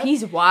 shut up. Yo,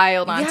 he's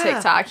wild on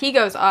TikTok. He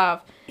goes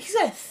off. He's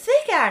got a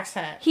thick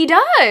accent. He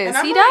does.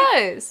 He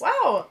does.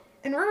 Wow.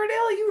 In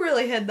Riverdale, you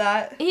really hid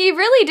that. He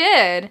really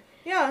did.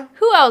 Yeah.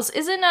 Who else?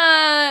 Isn't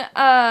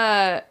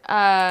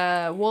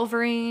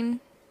Wolverine?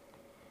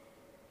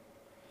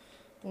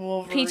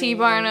 P.T.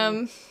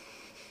 Barnum.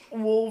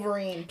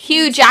 Wolverine.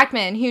 Hugh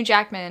Jackman. Hugh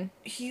Jackman.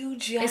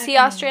 Is he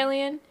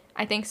Australian?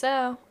 I think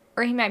so.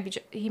 Or he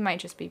might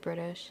just be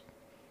British.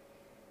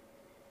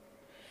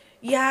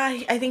 Yeah,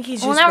 I think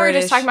he's just Well, now British.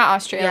 we're just talking about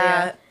Australia.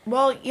 Yeah.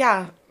 Well,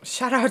 yeah.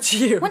 Shout out to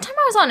you. One time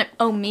I was on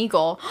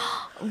Omegle.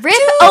 Rip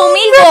Dude,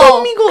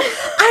 Omegle! Rip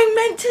Omegle! I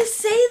meant to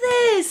say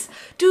this!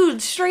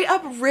 Dude, straight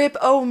up Rip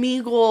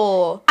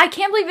Omegle. I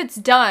can't believe it's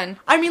done.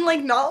 I mean,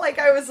 like, not like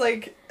I was,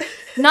 like...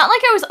 Not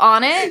like I was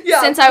on it,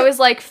 since I was,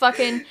 like,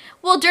 fucking...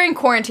 Well, during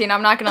quarantine,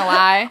 I'm not gonna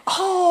lie.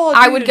 Oh,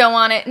 dude. I would go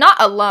on it, not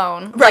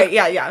alone. Right,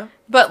 like, yeah.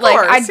 But, like,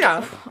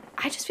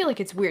 I just feel like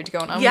it's weird to go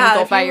on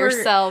Omegle by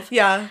yourself.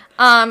 Yeah.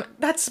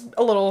 That's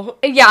a little...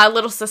 Yeah, a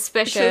little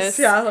suspicious.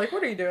 Like,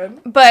 what are you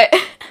doing? But...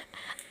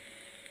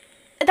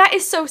 that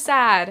is so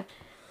sad.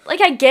 Like,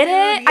 I get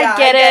it. Yeah, I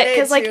get it,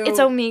 because, like, it's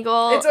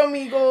Omegle. It's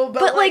Omegle,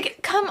 but like,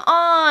 come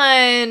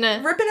on.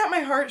 Ripping at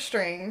my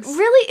heartstrings.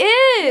 Really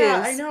is.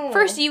 Yeah, I know.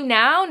 First you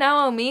now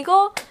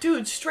Omegle.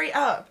 Dude, straight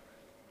up.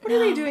 What are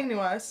they doing to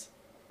us?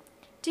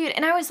 Dude,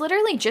 and I was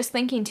literally just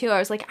thinking, too, I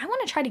was like, I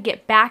want to try to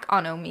get back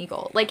on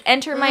Omegle. Like,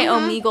 enter my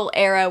Omegle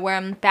era where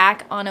I'm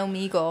back on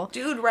Omegle.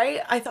 Dude,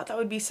 right? I thought that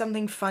would be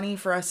something funny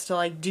for us to,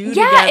 like, do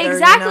together. Yeah,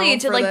 exactly. You know,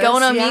 to, like, go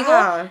on Omegle.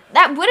 Yeah.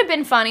 That would have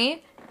been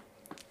funny.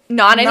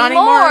 Not anymore.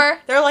 anymore.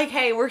 They're like,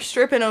 hey, we're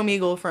stripping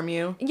Omegle from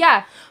you.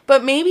 Yeah.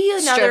 But maybe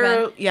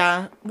another...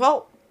 Yeah.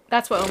 Well...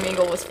 That's what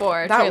Omegle was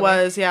for. That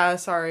was, yeah,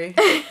 sorry.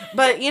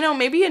 But, you know,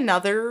 maybe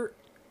another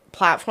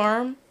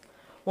platform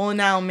will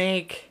now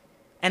make...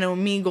 an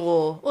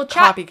Omegle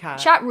copycat.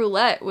 Chat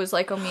Roulette was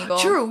like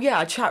Omegle. True,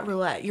 yeah, Chat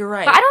Roulette. You're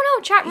right. But I don't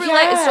know. Chat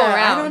Roulette is still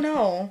around. I don't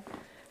know.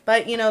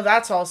 But, you know,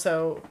 that's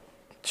also...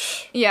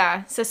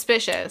 Yeah,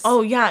 suspicious.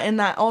 Oh, yeah, and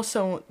that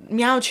also...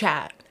 Meow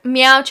Chat.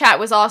 Meow Chat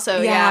was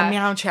also, yeah.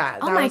 Meow Chat.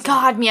 Oh my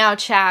god, Meow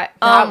Chat.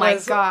 Oh my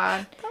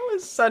god. That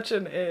was such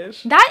an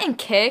ish. That and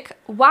Kick,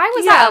 why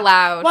was that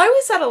allowed? Why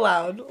was that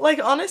allowed?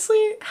 Like,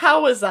 honestly,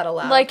 how was that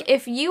allowed? Like,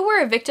 if you were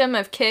a victim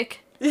of Kick...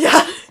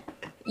 Yeah.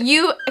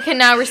 You can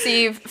now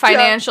receive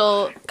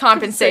financial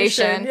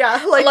compensation.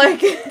 Yeah,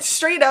 like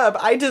straight up,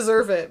 I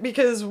deserve it.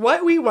 Because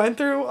what we went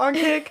through on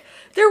Kick,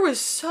 there was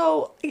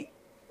so...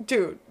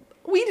 Dude,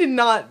 we did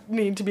not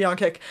need to be on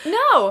Kick.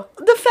 No.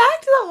 The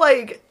fact that,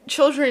 like,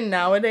 children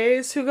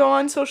nowadays who go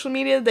on social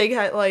media, they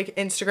get, like,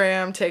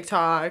 Instagram,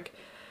 TikTok...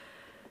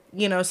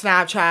 You know,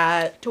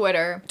 Snapchat.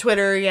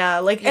 Twitter, yeah.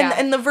 Like, yeah.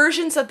 And the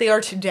versions that they are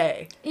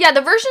today. Yeah,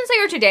 the versions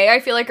they are today, I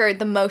feel like, are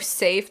the most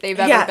safe they've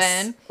ever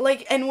been.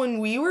 Like, and when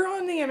we were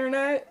on the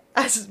internet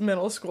as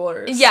middle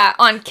schoolers. Yeah,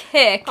 on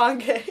Kick.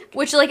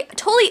 Which, like,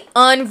 totally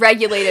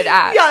unregulated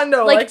app. Yeah,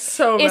 no, like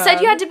so It said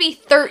you had to be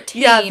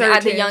 13,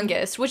 at the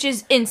youngest, which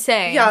is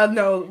insane. Yeah,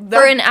 no.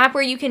 For an app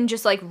where you can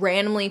just, like,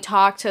 randomly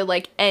talk to,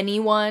 like,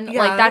 anyone. Yeah,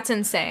 like, that's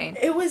insane.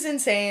 It was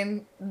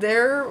insane.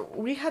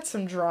 We had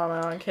some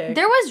drama on Kick.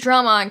 There was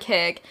drama on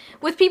Kick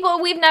with people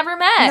we've never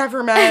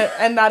met.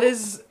 And that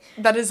is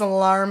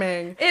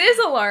alarming. It is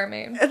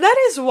alarming. And that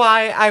is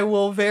why I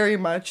will very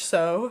much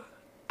so...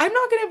 I'm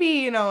not gonna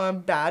be, you know, a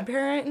bad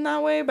parent in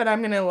that way, but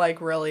I'm gonna,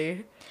 like,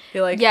 really be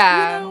like, you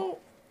know,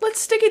 let's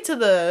stick it to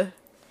the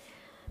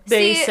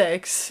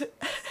basics.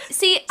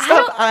 See,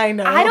 I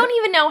know. I don't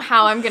even know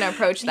how I'm gonna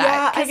approach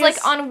that. Because,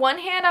 like, on one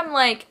hand, I'm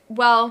like,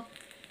 well,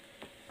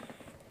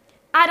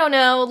 I don't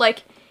know,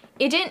 like,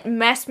 it didn't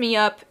mess me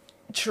up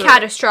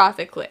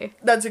catastrophically.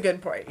 That's a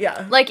good point,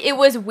 yeah. Like, it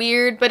was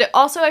weird, but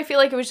also I feel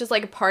like it was just,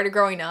 like, a part of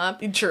growing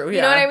up. True, yeah.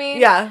 You know what I mean?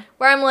 Yeah.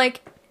 Where I'm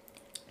like...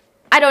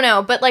 I don't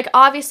know, but, like,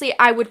 obviously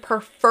I would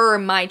prefer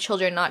my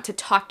children not to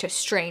talk to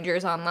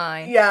strangers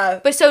online. Yeah.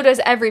 But so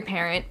does every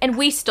parent, and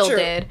we still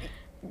did.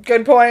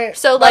 Good point.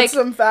 So, like... That's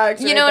some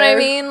facts You know what I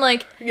mean?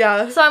 Like...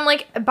 Yeah. So I'm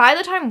like, by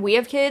the time we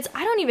have kids,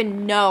 I don't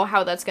even know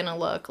how that's gonna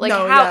look. Like,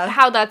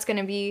 how that's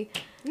gonna be.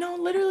 No,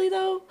 literally,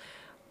 though.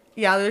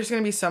 Yeah, there's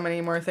gonna be so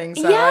many more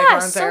things that, like,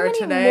 aren't there today.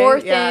 so many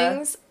more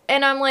things.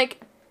 And I'm like,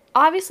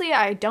 obviously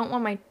I don't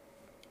want my...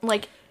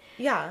 Like...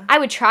 Yeah. I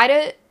would try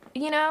to,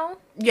 you know...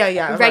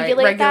 Yeah,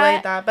 regulate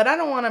that. But I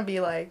don't want to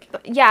be like...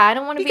 Yeah, I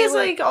don't want to be because,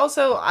 like,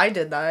 also, I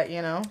did that,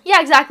 you know? Yeah,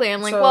 exactly.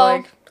 I'm like, so, well...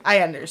 like, I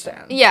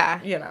understand.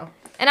 Yeah. You know?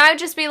 And I would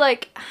just be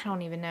like, I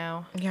don't even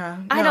know. Yeah.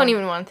 No. I don't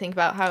even want to think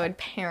about how I would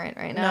parent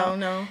right now.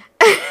 No.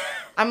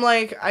 I'm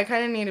like, I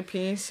kind of need a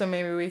pee, so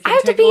maybe we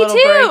can take a little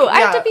break. I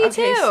have to pee,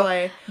 too.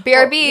 Slay.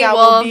 BRB,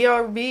 well,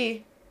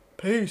 BRB.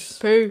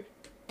 Peace.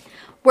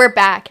 We're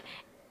back.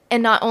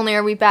 And not only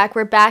are we back,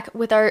 we're back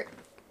with our...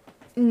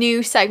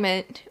 new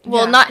segment.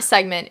 Well, not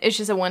segment. It's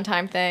just a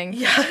one-time thing.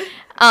 Yeah.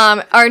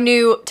 Our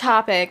new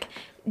topic,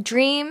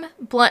 dream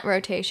blunt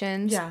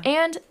rotations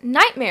and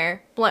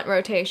nightmare blunt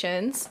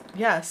rotations.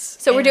 Yes.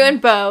 So we're doing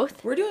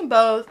both.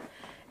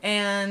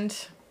 And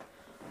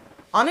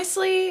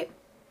honestly,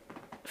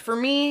 for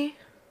me,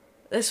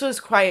 this was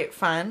quite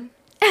fun.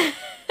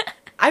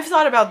 I've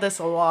thought about this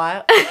a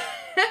lot.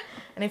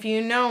 And if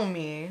you know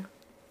me...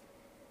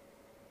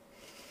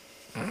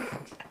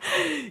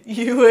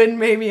 you would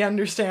maybe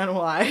understand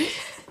why.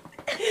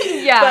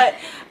 Yeah. But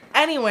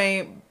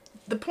anyway,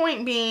 the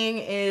point being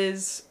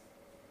is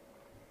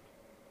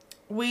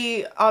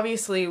we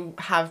obviously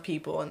have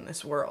people in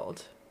this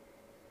world.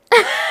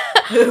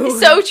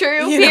 So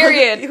true,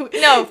 period.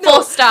 No,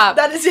 full stop.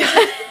 That is,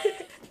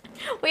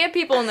 we have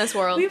people in this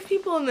world. We have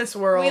people in this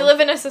world. We live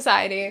in a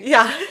society.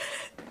 Yeah.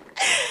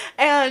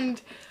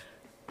 And,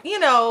 you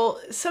know,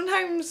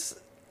 sometimes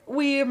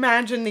we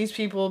imagine these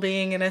people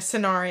being in a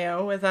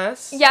scenario with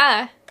us.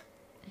 Yeah.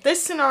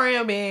 This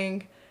scenario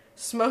being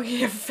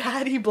smoking a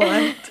fatty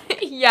blunt.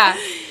 Yeah.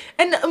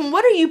 And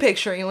what are you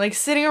picturing? Like,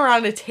 sitting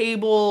around a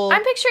table?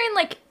 I'm picturing,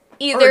 like,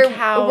 either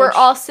we're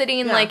all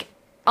sitting, like,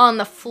 on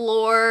the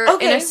floor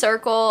in a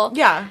circle.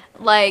 Yeah.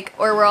 Like,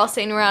 or we're all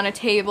sitting around a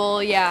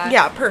table. Yeah.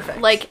 Yeah, perfect.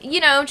 Like, you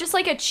know, just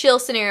like a chill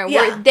scenario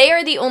where they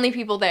are the only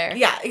people there.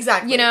 Yeah,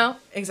 exactly. You know?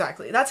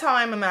 Exactly. That's how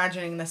I'm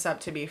imagining this up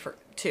to be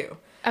too.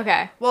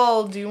 Okay.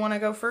 Well, do you want to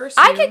go first?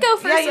 I could go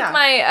first with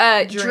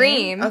my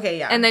dream. Okay,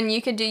 yeah. And then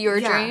you could do your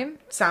dream.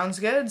 Sounds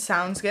good.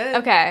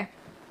 Okay.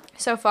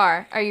 So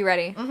far, are you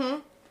ready? Mm-hmm.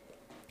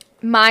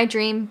 My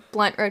dream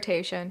blunt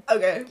rotation.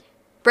 Okay.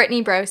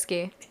 Brittany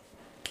Broski.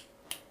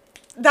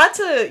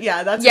 That's a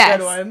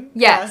good one.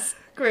 Yes.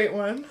 Yeah, great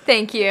one.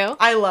 Thank you.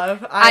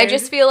 I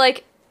just feel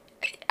like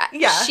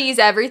she's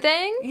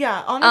everything.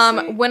 Yeah,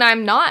 honestly. When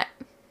I'm not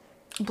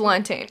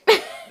blunting.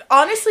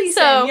 Honestly,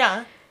 so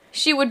yeah.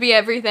 She would be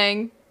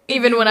everything,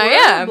 even when I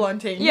am.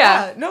 Blunting.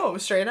 Yeah. No,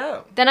 straight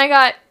up. Then I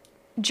got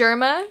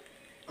Germa,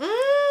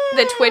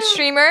 the Twitch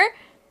streamer.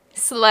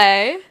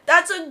 Slay.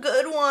 That's a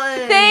good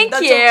one.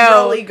 That's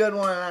a really good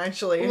one,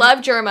 actually. Love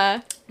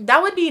Germa.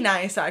 That would be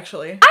nice,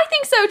 actually. I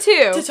think so,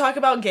 too. To talk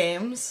about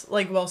games,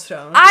 like, well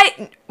stoned.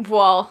 Okay,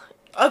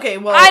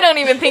 well. I don't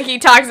even think he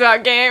talks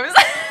about games.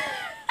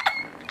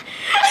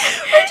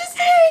 We're just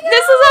saying.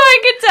 This is how I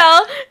could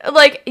tell.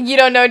 Like, you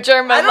don't know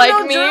Germa like me. I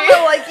don't know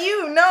Germa like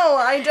you. No,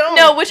 I don't.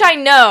 No, which I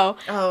know.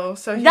 Oh,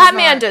 so that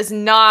man does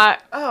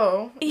not.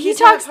 Oh. He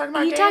talks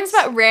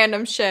about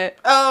random shit.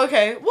 Oh,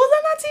 okay. Well,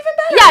 then that's even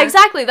better. Yeah,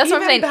 exactly. That's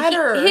what I'm saying.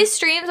 Better. His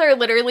streams are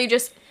literally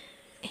just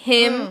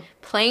him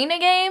playing a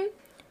game,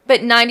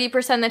 but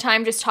 90% of the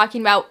time just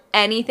talking about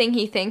anything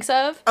he thinks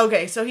of.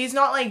 Okay, so he's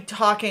not, like,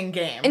 talking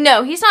game.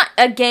 No, he's not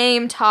a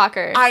game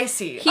talker. I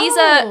see. He's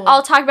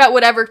I'll talk about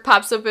whatever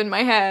pops up in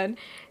my head.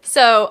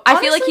 So, I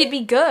feel like he'd be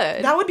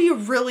good. That would be a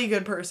really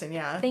good person,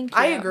 yeah. Thank you.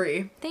 I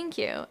agree. Thank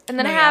you. And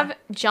then I have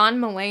John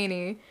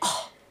Mulaney.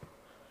 Oh,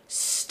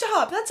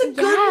 stop. That's a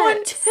good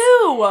one,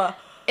 too.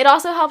 It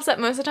also helps that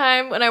most of the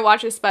time when I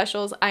watch his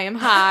specials, I am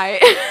high.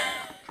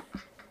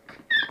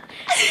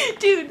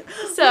 Dude,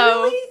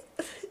 so... Literally,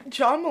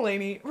 John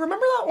Mulaney.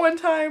 Remember that one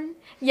time?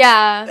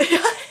 Yeah.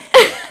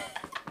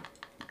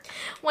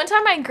 One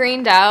time I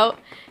greened out,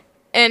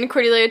 and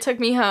Cordelia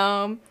took me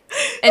home,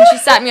 and she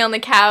sat me on the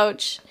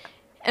couch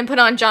and put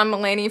on John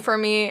Mulaney for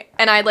me,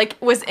 and I, like,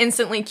 was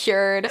instantly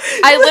cured.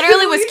 I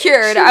literally was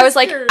cured. I was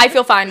like, I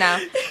feel fine now.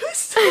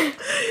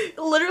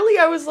 Literally,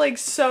 I was like,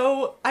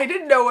 I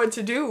didn't know what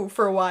to do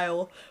for a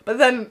while. But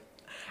then,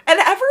 and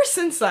ever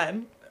since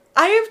then,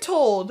 I have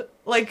told,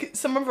 like,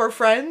 some of our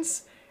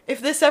friends, if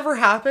this ever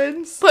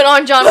happens, put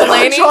on John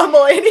Mulaney.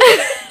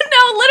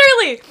 No,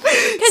 literally,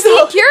 because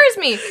he cures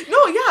me.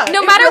 No, yeah.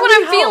 No matter what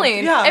I'm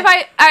feeling. Yeah. If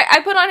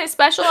I put on his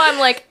special, I'm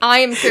like, I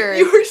am cured.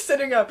 You were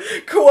sitting up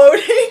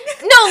quoting.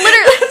 No,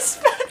 literally.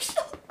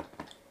 Special.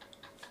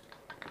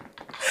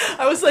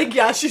 I was like,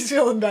 yeah, she's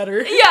feeling better.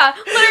 Yeah,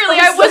 literally,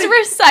 I was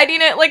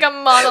reciting it like a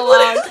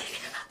monologue.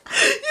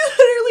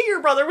 Literally,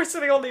 your brother was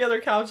sitting on the other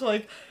couch,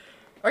 like,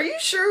 are you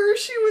sure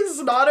she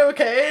was not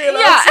okay? And I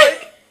was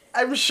like,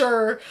 I'm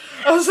sure.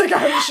 I was like,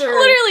 I'm sure.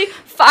 Literally,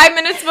 5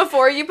 minutes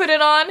before you put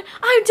it on,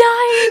 I'm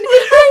dying.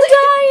 I'm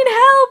dying.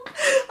 Help.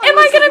 Am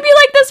I going to be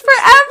like this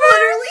forever?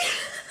 Literally.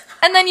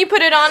 And then you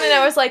put it on and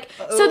I was like,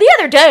 so the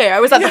other day I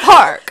was at the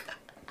park.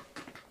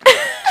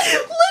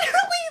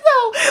 Literally,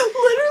 though.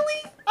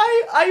 Literally.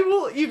 I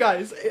will, you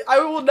guys, I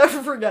will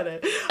never forget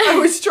it. I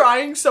was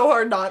trying so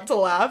hard not to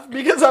laugh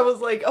because I was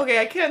like, okay,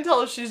 I can't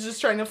tell if she's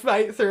just trying to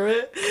fight through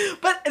it.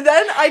 But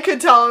then I could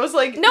tell. I was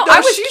like, no, I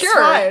was cured.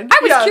 Fine. I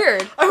was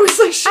cured. I was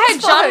like, she's fine. I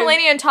had John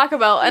Mulaney and Taco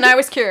Bell and I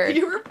was cured.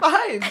 You were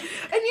fine.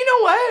 And you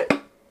know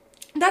what?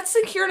 That's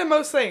the cure to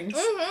most things.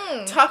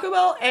 Mm-hmm. Taco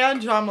Bell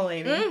and John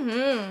Mulaney.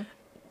 Mm-hmm.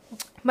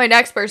 My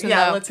next person, though.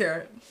 Yeah, let's hear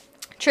it.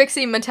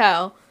 Trixie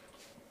Mattel.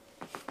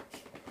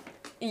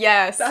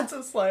 Yes. That's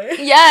a slay.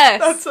 Yes.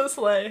 That's a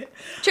slay.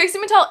 Trixie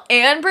Mattel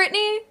and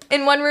Brittany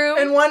in one room.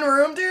 In one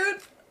room,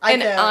 dude?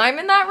 I'm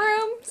in that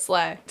room?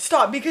 Slay.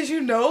 Stop, because you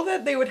know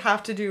that they would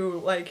have to do,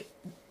 like,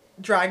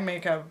 drag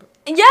makeup.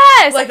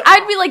 Yes! Like,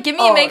 I'd be like, give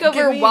me a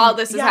makeover while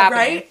this is happening.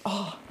 Right?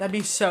 Oh, that'd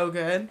be so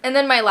good. And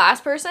then my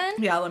last person?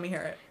 Yeah, let me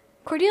hear it.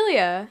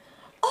 Cordelia.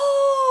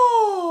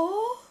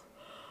 Oh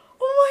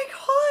my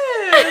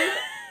god.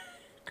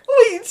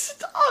 Wait,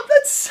 stop.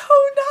 That's so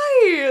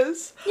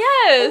nice.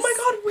 Yes. Oh my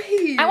god,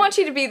 wait. I want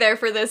you to be there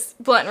for this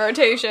blunt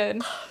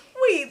rotation.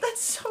 Wait,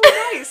 that's so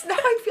nice. Now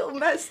I feel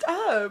messed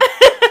up.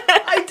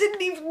 I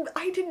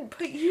didn't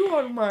put you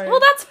on mine.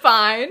 Well, that's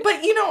fine.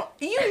 But you know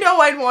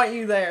I'd want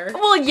you there.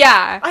 Well,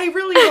 yeah. I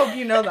really hope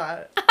you know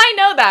that. I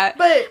know that.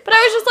 But I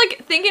was just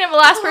like thinking of the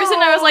last person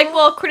and I was like,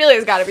 well,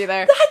 Cordelia's gotta be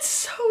there. That's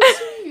so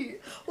sweet.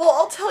 Well,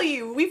 I'll tell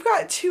you, we've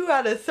got 2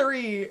 out of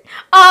 3.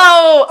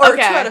 Oh, okay. Or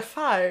 2 out of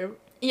 5.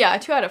 Yeah,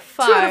 2 out of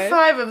 5. 2 out of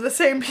 5 of the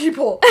same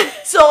people.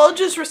 So I'll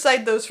just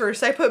recite those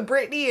first. I put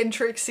Brittany and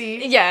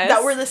Trixie. Yes.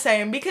 That were the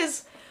same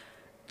because,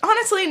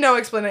 honestly, no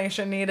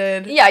explanation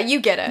needed. Yeah,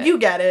 you get it. You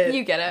get it.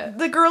 You get it.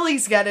 The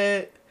girlies get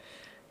it.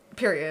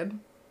 Period.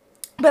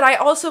 But I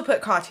also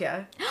put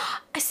Katya.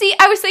 See,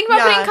 I was thinking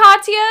about putting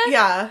Katya.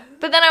 Yeah.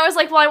 But then I was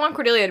like, well, I want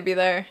Cordelia to be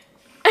there.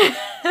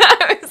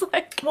 I was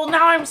like, well,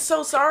 now I'm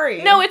so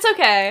sorry. No, it's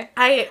okay.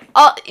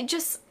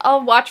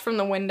 I'll watch from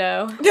the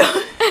window.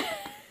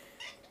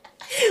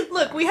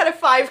 Look, we had a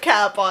 5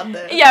 cap on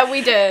this. Yeah,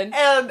 we did.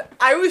 And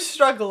I was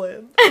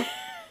struggling. It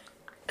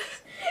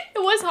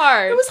was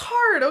hard. It was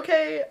hard,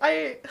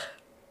 okay?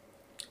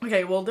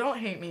 Okay, well, don't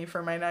hate me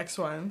for my next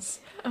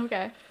ones.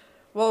 Okay.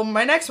 Well,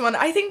 my next one,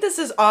 I think this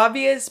is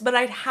obvious, but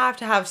I'd have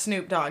to have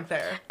Snoop Dogg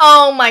there.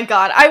 Oh my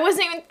god, I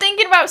wasn't even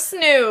thinking about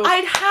Snoop.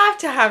 I'd have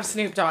to have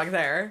Snoop Dogg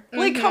there. Mm-hmm.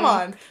 Like, come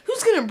on.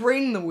 Who's gonna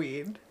bring the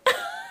weed?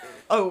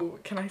 Oh,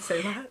 can I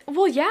say that?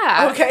 Well,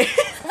 yeah. Okay.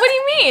 What do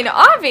you mean?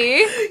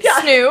 Avi.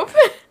 Yeah. Snoop.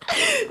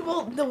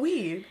 Well, the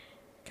weed.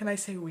 Can I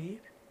say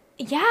weed?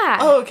 Yeah.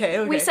 Oh,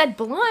 okay. We said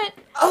blunt.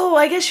 Oh,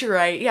 I guess you're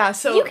right. Yeah,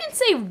 so... You can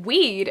say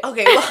weed.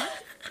 Okay, well...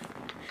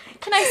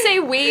 Can I say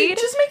weed?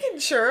 Just making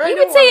sure. You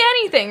can say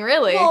anything,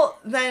 really. Well,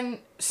 then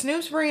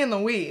Snoop's bringing the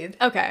weed.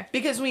 Okay.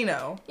 Because we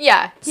know.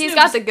 Yeah, he's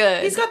got the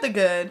good. He's got the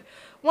good.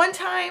 One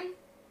time,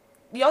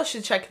 y'all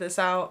should check this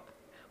out.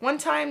 One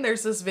time,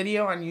 there's this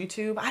video on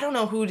YouTube. I don't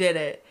know who did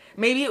it.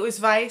 Maybe it was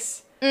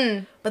Vice.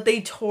 But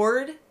they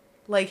toured,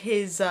 like,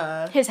 his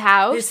house. His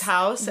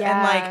house? Yeah.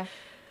 And, like,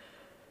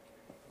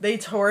 they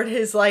toured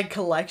his, like,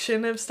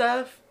 collection of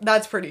stuff.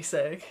 That's pretty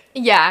sick.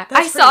 Yeah,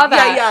 I saw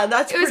that. Yeah,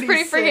 that's pretty sick. It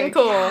was pretty freaking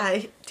cool.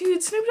 Yeah.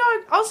 Dude, Snoop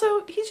Dogg,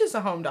 also, he's just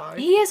a home dog.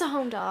 He is a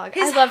home dog.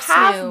 His I love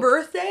half Snoop.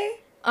 birthday?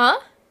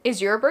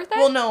 Is your birthday?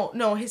 Well,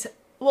 no, his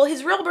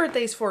real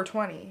birthday's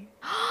 4/20.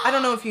 I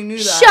don't know if you knew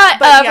that.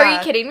 Shut up! Yeah, are you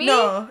kidding me?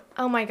 No.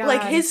 Oh my god.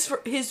 Like his the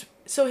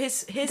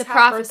half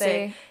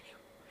prophecy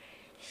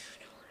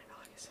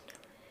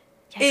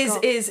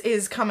birthday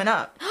is coming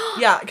up.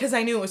 Yeah, because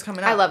I knew it was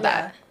coming up. I love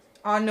that.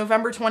 On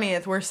November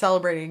 20th, we're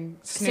celebrating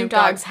Snoop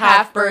Dogg's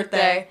half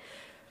birthday.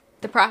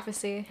 The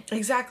prophecy.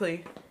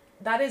 Exactly.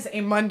 That is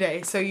a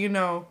Monday, so you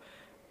know.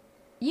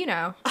 You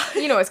know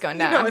what's going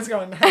down. You know what's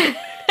going down.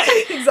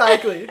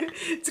 Exactly.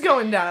 It's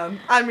going down.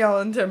 I'm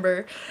yelling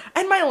timber.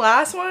 And my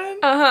last one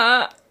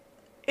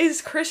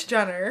is Kris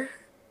Jenner.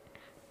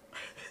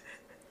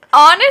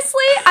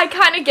 Honestly, I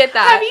kind of get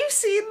that. Have you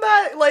seen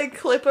that, like,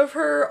 clip of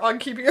her on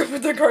Keeping Up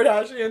with the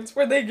Kardashians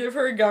where they give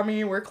her a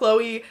gummy where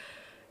Khloe,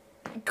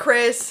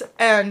 Kris,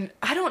 and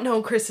I don't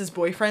know Chris's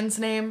boyfriend's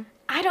name.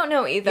 I don't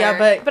know either.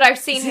 Yeah, but I've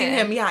seen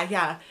him.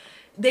 Yeah.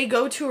 They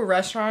go to a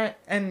restaurant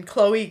and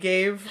Khloe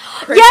gave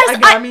Kris a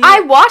gummy.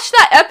 I watched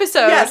that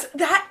episode. Yes,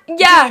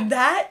 dude,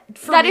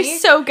 that is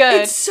so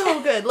good. It's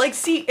so good. Like,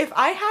 see, if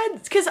I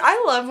had, because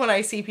I love when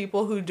I see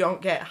people who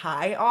don't get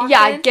high often.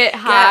 Yeah, get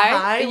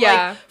high.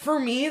 Yeah. Like, for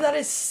me, that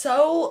is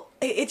so,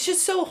 it's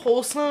just so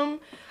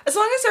wholesome. As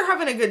long as they're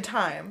having a good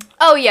time.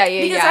 Oh, yeah.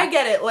 Because I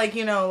get it, like,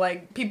 you know,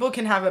 like, people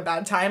can have a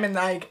bad time and,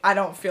 like, I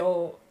don't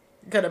feel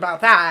good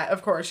about that,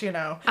 of course, you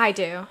know. I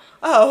do.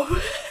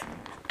 Oh.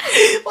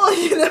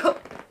 Well,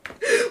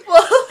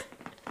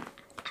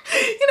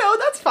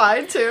 that's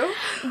fine, too.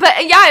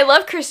 But, yeah, I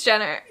love Kris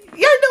Jenner.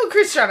 Yeah, no,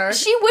 Kris Jenner.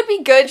 She would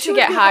be good to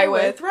get high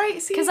with.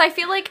 Right? Because I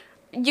feel like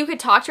you could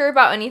talk to her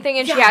about anything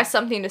and she has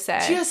something to say.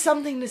 She has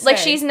something to say. Like,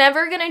 she's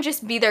never gonna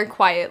just be there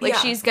quiet. Like,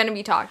 she's gonna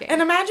be talking.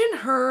 And imagine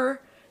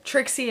her,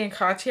 Trixie, and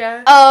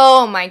Katya.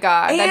 Oh, my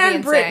God. That'd be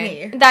insane.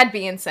 Brittany. That'd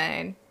be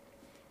insane.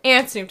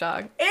 And Snoop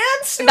Dogg.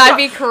 That'd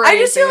be crazy. I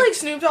just feel like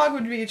Snoop Dogg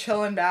would be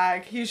chilling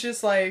back. He's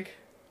just like...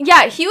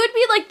 Yeah, he would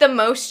be, like, the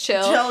most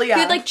chill. Yeah.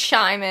 He'd, like,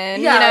 chime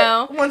in, you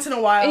know? Once in a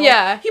while.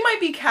 Yeah. He might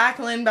be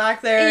cackling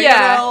back there, you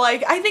know?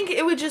 Like, I think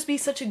it would just be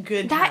such a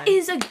good time. That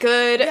is a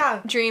good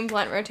dream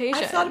blunt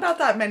rotation. I've thought about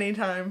that many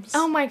times.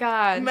 Oh, my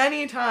God.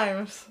 Many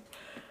times.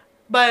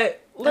 But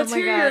let's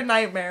hear your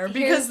nightmare,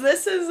 because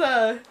this is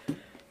a...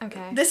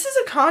 Okay. This is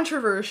a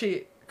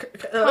controversy.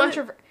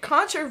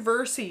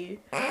 Controversy,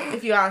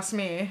 if you ask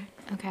me.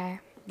 Okay.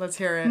 Let's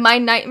hear it. My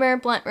nightmare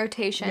blunt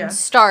rotation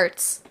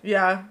starts...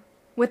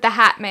 with the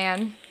Hat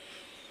Man.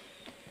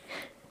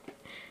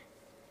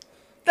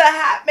 The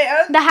Hat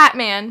Man? The Hat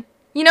Man.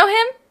 You know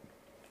him?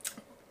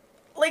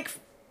 Like,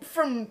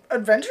 from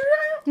Adventure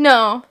Time?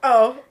 No.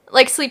 Oh.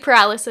 Like sleep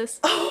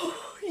paralysis. Oh,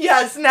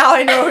 yes. Now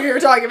I know who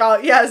you're talking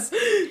about. Yes.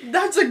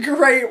 That's a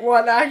great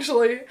one,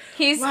 actually.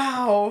 He's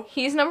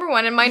number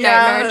one in my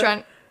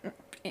nightmare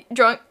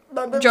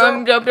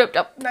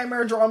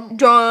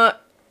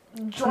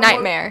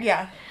nightmare.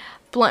 Yeah.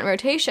 Blunt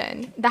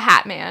rotation. The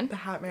Hat Man. The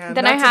Hat Man.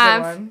 Then I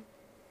have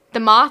the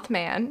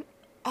Mothman.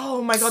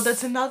 Oh my God,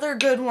 that's another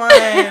good one.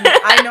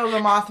 I know the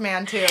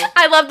Mothman too.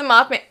 I love the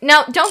Mothman.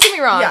 Now, don't get me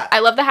wrong. I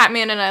love the Hat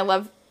Man and I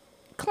love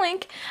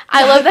Clink.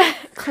 I love the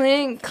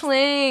Clink,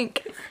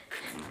 Clink.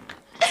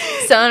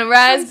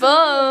 Sunrise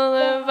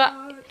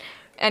Boulevard.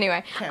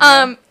 Anyway,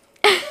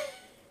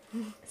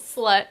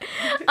 Slut.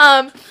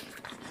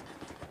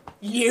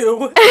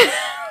 You.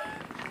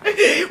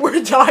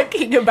 We're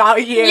talking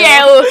about you.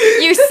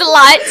 You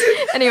slut.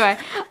 Anyway,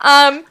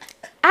 Hatman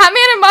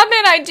and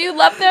Mothman, I do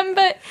love them,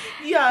 but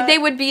they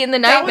would be in the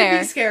Nightmare. That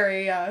would be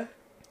scary, yeah.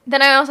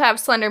 Then I also have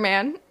Slender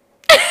Man.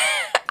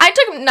 I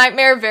took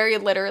Nightmare very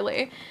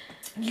literally.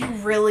 You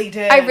really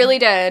did. I really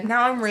did.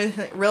 Now I'm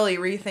really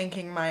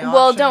rethinking my options.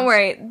 Well, don't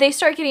worry. They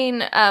start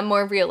getting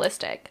more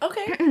realistic.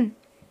 Okay.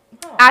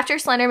 After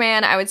Slender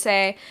Man, I would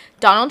say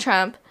Donald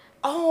Trump.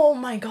 Oh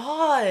my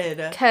god.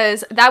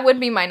 Because that would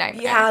be my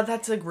nightmare. Yeah,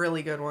 that's a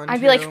really good one, I'd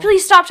be like,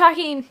 please stop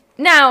talking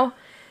now.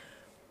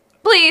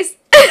 Please.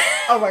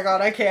 Oh my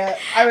god, I can't.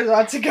 I was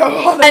about to go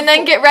on. And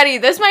then get ready.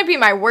 This might be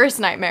my worst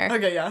nightmare.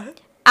 Okay, yeah.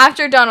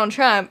 After Donald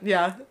Trump.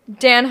 Yeah.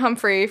 Dan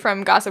Humphrey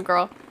from Gossip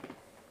Girl.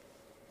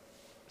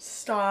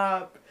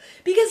 Stop.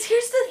 Because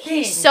here's the thing.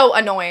 He's so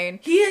annoying.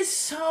 He is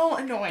so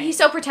annoying. He's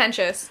so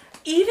pretentious.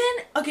 Even,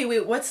 okay,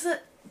 wait, what's the,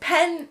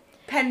 Penn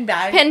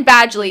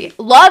Badgley.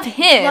 Love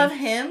him. Love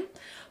him.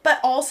 But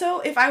also,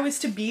 if I was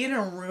to be in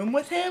a room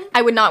with him,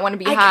 I would not want to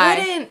be high. I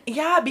couldn't.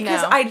 Yeah,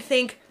 because I'd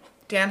think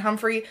Dan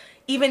Humphrey,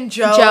 even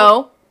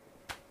Jover.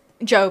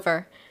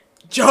 Jover.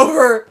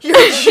 You're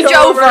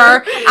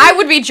Jover. I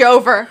would be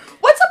Jover.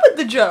 What's up with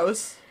the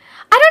Joes?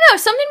 I don't know.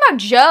 Something about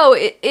Joe.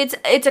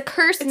 It's a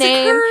cursed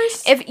name. A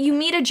curse. If you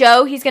meet a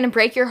Joe, he's gonna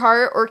break your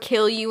heart or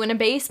kill you in a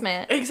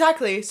basement.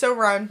 Exactly. So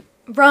run.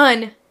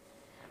 Run.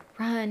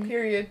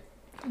 Period.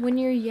 When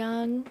you're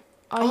young,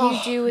 all you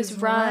do is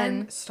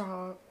run.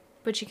 Stop.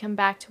 But you come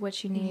back to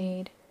what you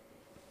need.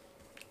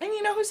 And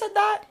you know who said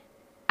that?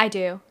 I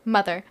do.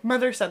 Mother.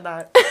 Mother said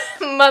that.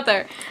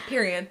 Mother.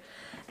 Period.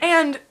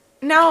 And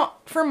now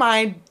for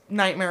my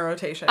nightmare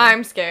rotation.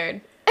 I'm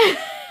scared.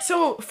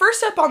 So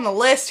first up on the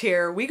list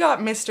here, we got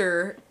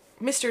Mr.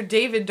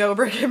 David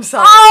Dobrik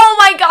himself. Oh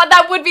my god,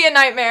 that would be a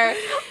nightmare.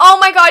 Oh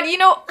my god,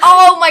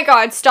 oh my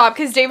god, stop,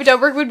 because David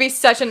Dobrik would be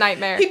such a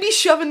nightmare. He'd be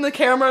shoving the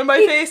camera in my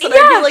face, and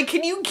I'd be like,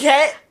 can you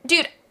get...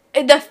 Dude,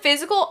 the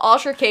physical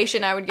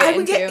altercation I would get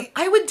into.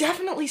 I would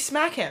definitely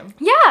smack him.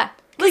 Yeah.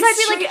 Because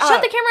I'd be like,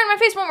 shut the camera in my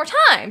face one more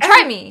time.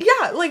 Try me.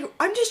 Yeah, like,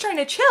 I'm just trying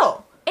to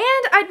chill.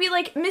 And I'd be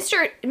like,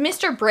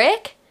 Mr.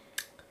 Brick,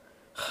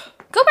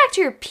 go back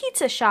to your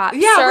pizza shop,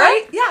 yeah, sir.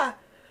 Right? Yeah.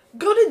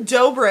 Go to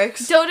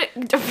Dobrik's. Go to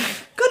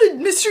Dobrik's.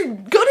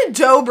 Go to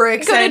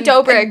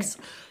Dobrik's.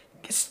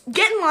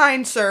 Get in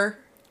line, sir.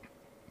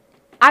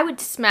 I would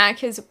smack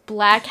his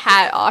black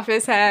hat off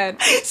his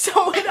head.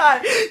 So would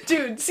I.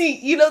 Dude,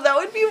 see,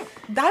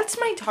 that's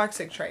my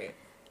toxic trait.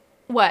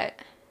 What?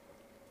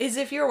 Is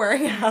if you're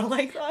wearing a hat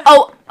like that.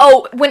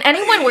 Oh, when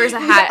anyone wears a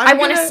hat, I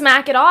want to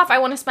smack it off.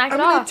 I'm going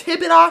to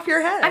tip it off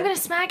your head. I'm going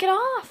to smack it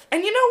off.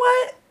 And you know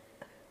what?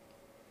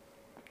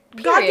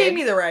 Period. God gave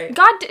me the right.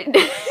 God did.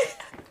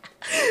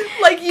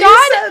 Like you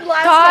said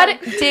last time.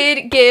 God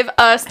did give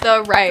us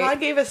the right. God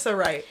gave us the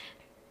right.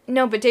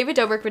 No, but David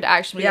Dobrik would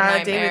actually be a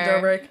nightmare.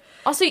 David Dobrik.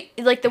 Also,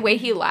 like, the way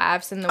he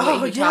laughs and the way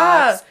he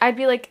talks. I'd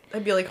be like,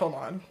 hold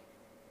on.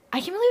 I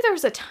can't believe there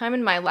was a time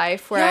in my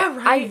life where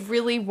I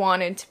really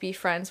wanted to be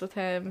friends with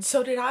him.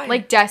 So did I.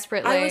 Like,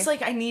 desperately. I was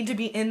like, I need to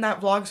be in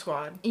that vlog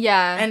squad.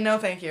 Yeah. And no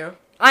thank you.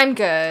 I'm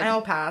good.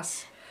 I'll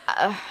pass.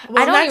 I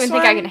don't even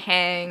think I can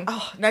hang.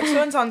 Oh, next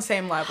one's on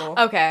same level.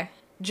 Okay.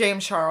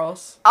 James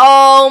Charles.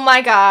 Oh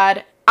my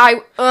god. Hi,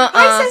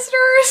 sisters.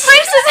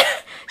 Hi,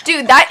 sisters.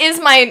 Dude, that is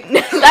my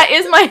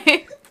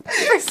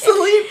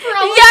sleep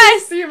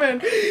paralysis demon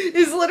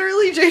is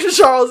literally James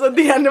Charles at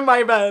the end of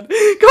my bed going,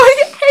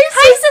 hey,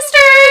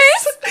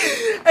 hi,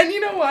 sisters. And you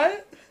know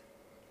what?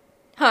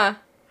 Huh.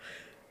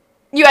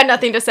 You had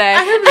nothing to say.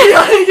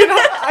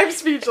 I'm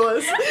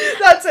speechless.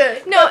 That's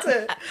it. No, that's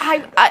it.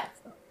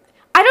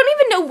 I don't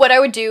even know what I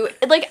would do.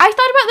 Like, I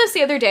thought about this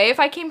the other day. If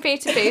I came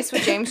face to face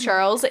with James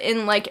Charles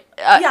in, like,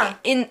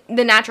 in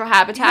the natural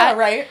habitat. Yeah,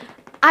 right.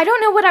 I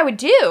don't know what I would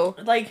do.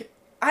 Like,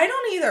 I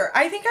don't either.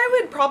 I think I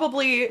would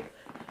probably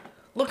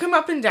look him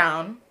up and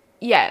down.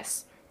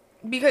 Yes.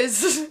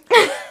 Because...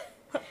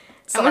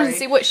 I want to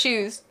see what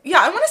shoes. Yeah,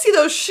 I want to see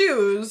those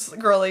shoes,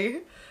 girly.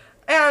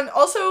 And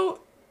also,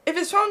 if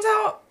his phone's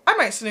out, I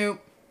might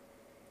snoop.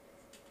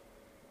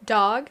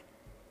 Dog?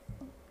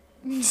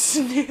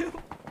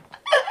 Snoop.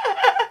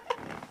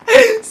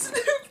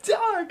 Snoop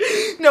Dogg.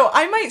 No,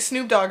 I might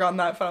Snoop Dogg on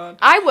that phone.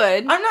 I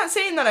would. I'm not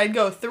saying that I'd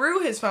go through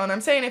his phone. I'm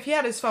saying if he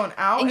had his phone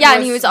out.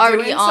 And he was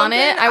already on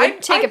it, I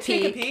would take a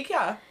peek. Take a peek,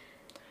 yeah.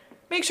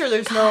 Make sure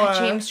there's no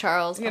James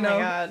Charles. Oh my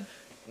god.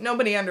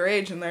 Nobody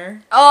underage in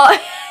there. Oh,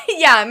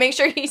 yeah. Make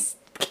sure he's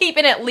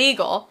keeping it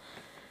legal.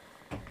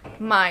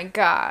 My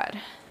god.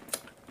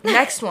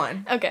 Next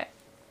one. Okay.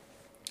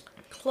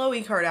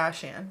 Khloe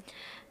Kardashian.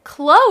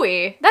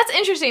 Khloe? That's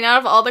interesting. Out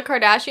of all the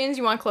Kardashians,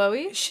 you want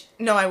Khloe?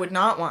 No, I would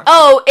not want.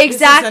 Oh,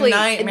 exactly.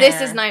 This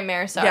is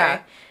nightmare. Sorry.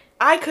 Yeah.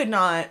 I could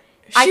not.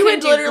 She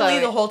would literally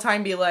the whole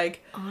time be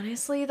like...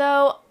 Honestly,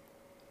 though,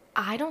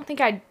 I don't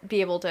think I'd be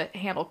able to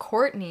handle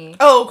Kourtney.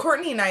 Oh,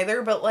 Kourtney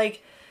neither, but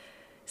like...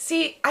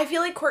 See, I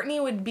feel like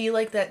Kourtney would be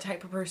like that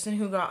type of person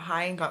who got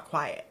high and got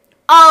quiet.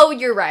 Oh,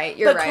 you're right.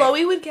 You're right. But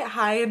Khloe would get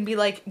high and be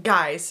like,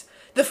 guys,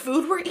 the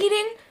food we're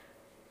eating...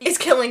 is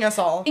killing us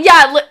all.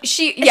 Yeah,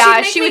 she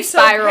would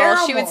spiral.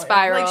 So she would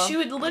spiral. Like, she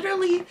would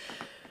literally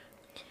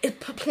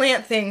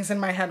plant things in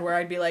my head where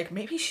I'd be like,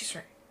 maybe she's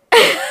right.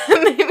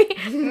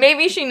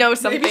 maybe she knows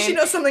something. Maybe she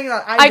knows something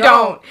that I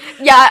don't.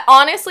 Yeah,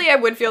 honestly, I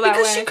would feel that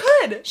way. Because she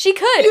could. She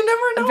could. You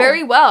never know.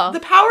 Very well. The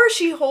power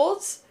she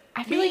holds.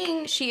 I feel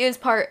like she is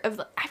part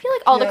of I feel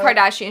like all the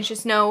Kardashians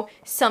just know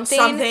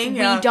something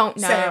we don't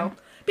know. Same.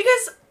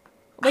 Because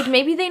like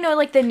maybe they know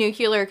like the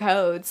nuclear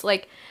codes.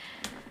 Like,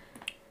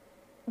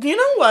 you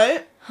know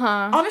what?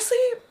 Huh. Honestly,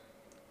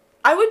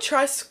 I would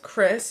trust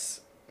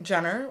Kris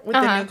Jenner with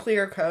the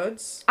nuclear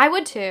codes. I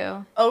would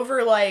too.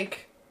 Over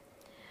like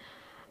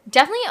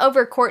definitely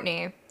over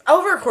Kourtney.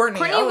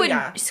 Kourtney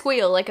would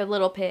squeal like a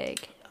little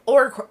pig.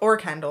 Or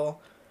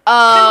Kendall.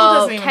 Oh, Kendall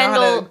doesn't even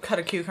know how to cut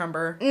a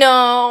cucumber.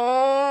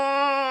 No.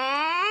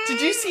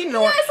 Did you see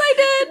North? Yes,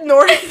 I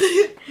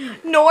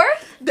did.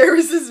 North? There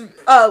was this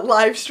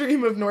live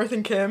stream of North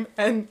and Kim,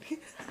 and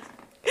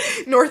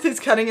North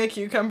is cutting a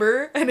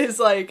cucumber, and is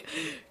like,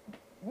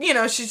 you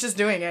know, she's just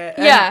doing it.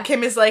 And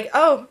Kim is like,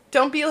 oh,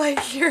 don't be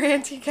like your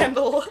Auntie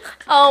Kendall.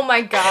 Oh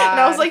my god. And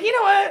I was like, you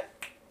know what?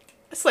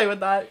 Slay with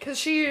that, because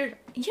she... You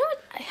know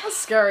what? That's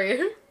scary.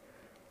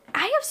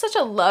 I have such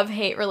a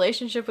love-hate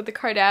relationship with the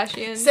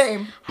Kardashians.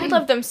 Same. I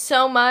love them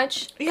so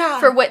much.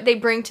 Yeah. For what they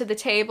bring to the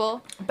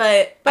table.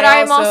 But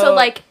I'm also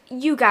like,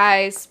 you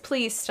guys,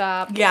 please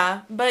stop.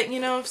 Yeah. But, you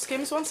know, if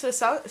Skims wants to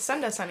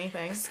send us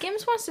anything.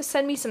 Skims wants to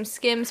send me some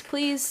Skims.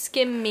 Please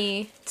skim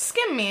me.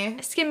 Skim me.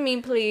 Skim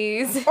me,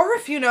 please. Or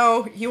if, you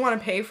know, you want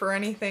to pay for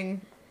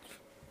anything...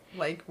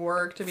 like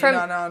work to be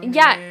done on me.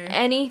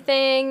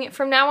 Anything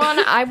from now on.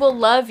 I will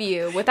love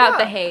you without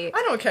the hate.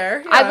 I don't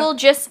care. I will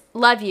just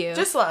love you.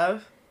 Just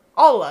love.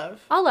 I'll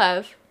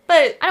love.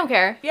 But I don't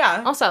care.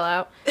 Yeah. I'll sell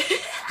out.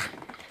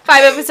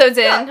 5 episodes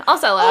in, I'll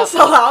sell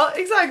out.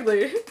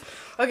 Exactly.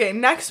 Okay,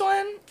 next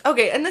one.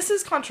 Okay, and this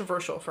is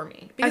controversial for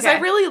me because I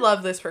really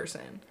love this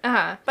person.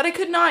 But I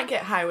could not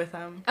get high with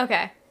him.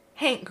 Okay.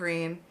 Hank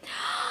Green.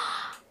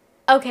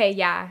 Okay,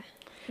 yeah.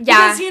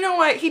 Because you know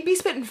what? He'd be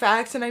spitting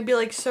facts and I'd be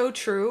like, so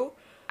true.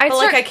 I feel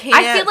like think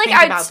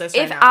about this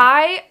right now. If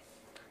I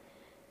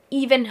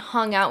even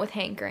hung out with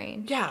Hank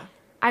Green. Yeah.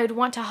 I would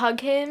want to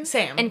hug him.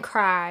 Same. And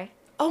cry.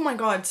 Oh my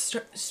god,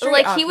 straight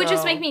like, up, he would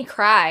just make me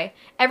cry.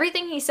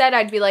 Everything he said,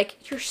 I'd be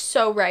like, you're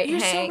so right,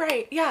 Hank. You're so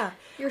right, yeah.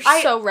 You're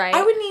so right.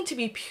 I would need to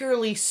be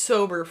purely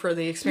sober for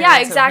the experience. Yeah,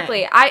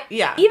 exactly.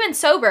 Even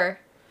sober,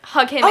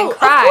 hug him and of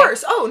cry.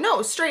 course. Oh,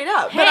 no, straight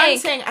up. Hank, but I'm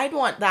saying I'd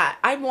want that.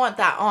 I'd want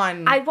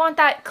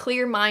that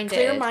clear-minded.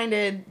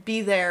 Clear-minded,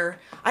 be there.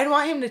 I'd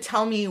want him to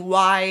tell me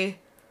why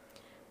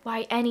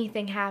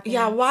anything happened.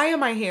 Yeah, why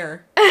am I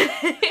here?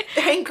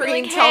 Hank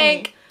Green, tell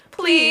me.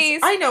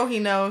 Please. I know he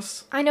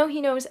knows. I know he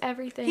knows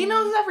everything. He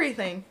knows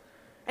everything.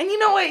 And you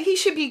know what? He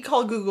should be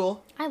called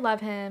Google. I love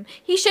him.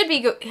 He should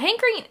be... Hank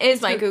Green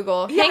is my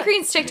Google. Yeah. Hank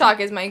Green's TikTok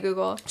is my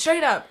Google.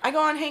 Straight up. I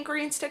go on Hank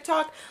Green's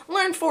TikTok,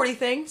 learn 40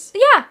 things.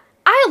 Yeah.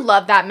 I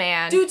love that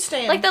man. Dude,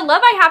 stan. Like, the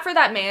love I have for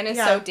that man is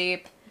so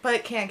deep.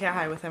 But can't get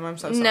high with him. I'm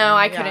so sorry. No,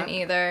 I couldn't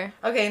either.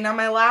 Okay, now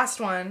my last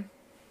one.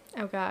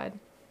 Oh, God.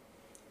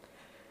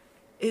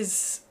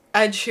 Is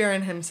Ed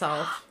Sheeran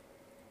himself.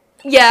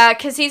 Yeah,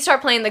 because he'd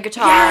start playing the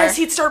guitar. Yes,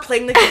 he'd start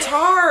playing the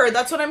guitar.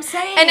 That's what I'm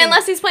saying. And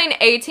unless he's playing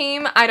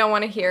A-Team, I don't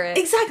want to hear it.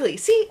 Exactly.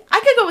 See,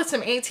 I could go with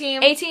some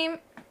A-Team. A-Team.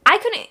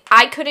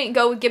 I couldn't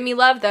go with Give Me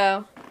Love,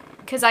 though.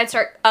 Because I'd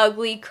start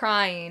ugly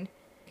crying.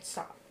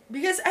 Stop.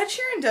 Because Ed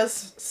Sheeran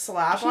does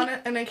slap on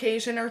an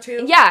occasion or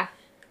two. Yeah.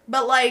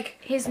 But, like...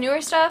 his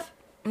newer stuff,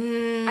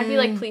 I'd be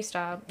like, please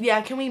stop. Yeah,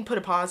 can we put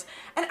a pause?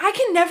 And I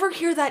can never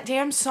hear that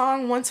damn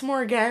song once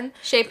more again.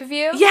 Shape of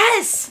You?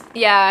 Yes!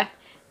 Yeah.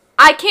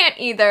 I can't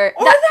either.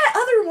 Or that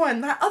other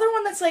one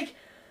that's like,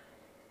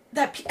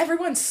 that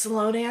everyone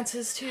slow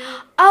dances to.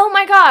 Oh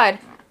my god.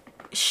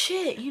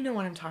 Shit, you know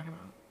what I'm talking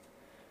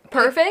about.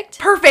 Perfect?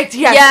 Perfect,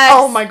 yes.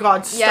 Oh my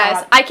god, stop.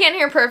 Yes, I can't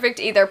hear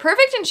Perfect either.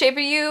 Perfect and Shape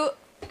of You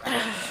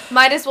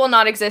might as well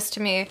not exist to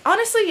me.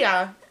 Honestly,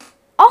 yeah.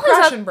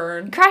 Crash and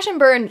Burn. Crash and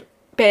Burn,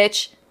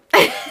 bitch.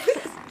 Okay,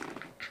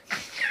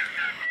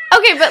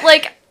 but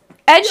like,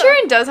 Ed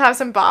Sheeran does have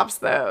some bops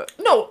though.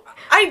 No,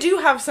 I do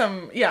have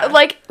some, yeah.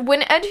 Like,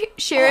 when Ed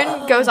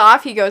Sheeran goes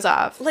off, he goes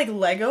off. Like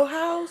Lego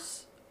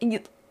House?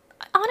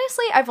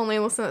 Honestly, I've only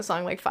listened to the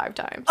song like 5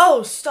 times.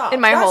 Oh, stop. In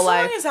my whole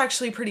life. That song is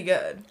actually pretty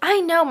good. I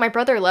know, my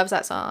brother loves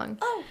that song.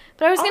 Oh.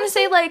 But I was gonna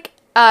say, like,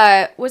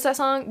 what's that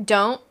song?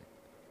 Don't.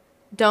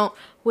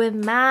 With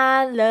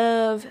my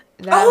love,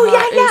 that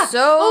heart is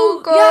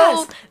so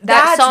gold. Yes.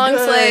 That song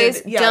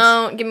slays. Yes.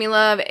 Don't. Give Me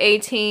Love.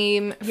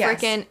 A-Team.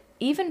 Freaking...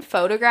 Even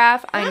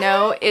Photograph, I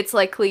know it's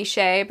like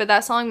cliche, but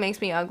that song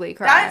makes me ugly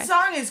cry. That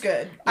song is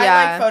good. Yeah.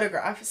 I like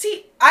Photograph.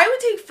 See, I would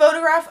take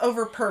Photograph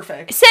over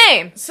Perfect.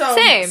 Same.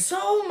 Same.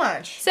 So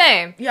much.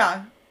 Same.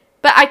 Yeah.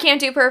 But I can't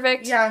do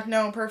Perfect. Yeah,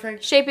 no,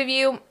 Perfect. Shape of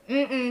You,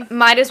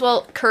 might as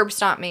well curb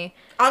stomp me.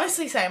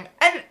 Honestly, same.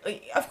 And,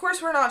 of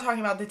course, we're not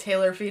talking about the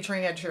Taylor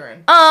featuring Ed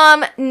Sheeran.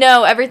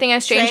 No, Everything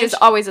Has Changed is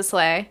always a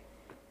slay.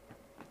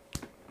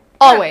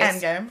 Always.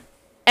 Endgame.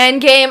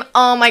 Endgame,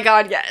 oh my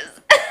god, yes.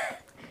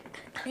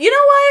 You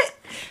know what?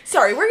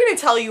 Sorry, we're going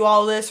to tell you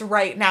all this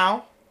right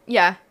now.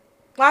 Yeah.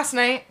 Last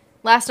night,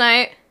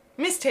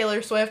 Miss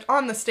Taylor Swift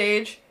on the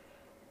stage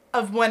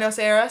of Buenos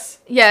Aires.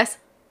 Yes.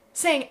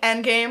 Sang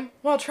Endgame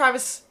while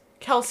Travis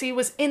Kelce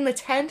was in the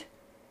tent.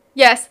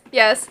 Yes.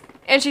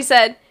 And she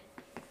said,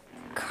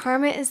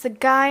 Kermit is the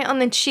guy on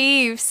the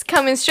Chiefs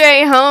coming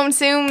straight home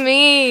to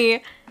me.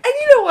 And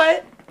you know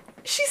what?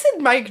 She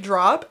said mic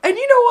drop. And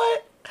you know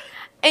what?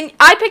 And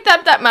I picked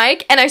up that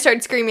mic and I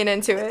started screaming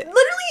into it.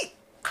 Literally,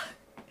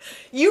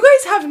 you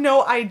guys have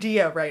no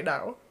idea right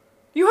now.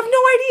 You have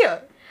no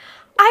idea.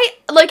 I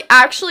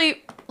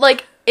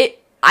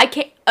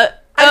can't.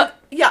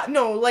 Yeah,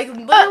 no,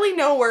 literally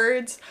no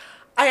words.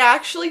 I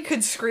actually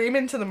could scream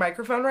into the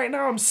microphone right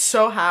now. I'm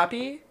so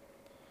happy.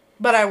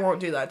 But I won't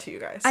do that to you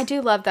guys. I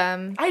do love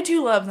them. I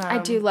do love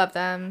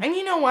them. And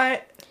you know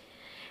what?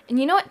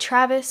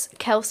 Travis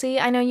Kelce,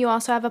 I know you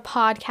also have a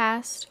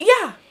podcast.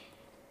 Yeah.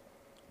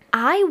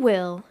 I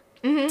will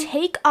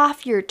take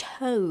off your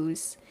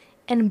toes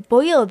and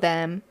boil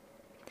them.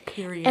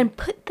 Period. And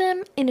put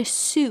them in a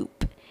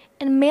soup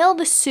and mail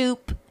the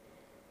soup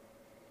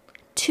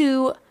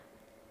to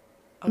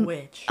a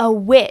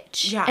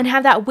witch. Yeah. And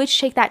have that witch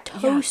take that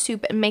toe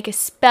soup and make a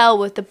spell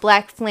with the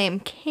black flame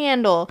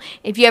candle.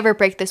 If you ever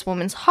break this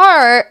woman's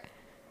heart,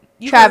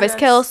 Travis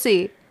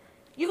Kelce.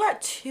 You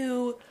got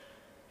two.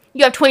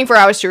 You have 24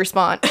 hours to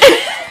respond.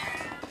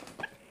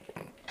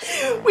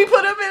 We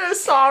put him in a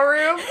saw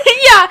room.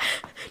 Yeah.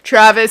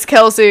 Travis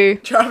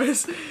Kelce.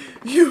 Travis,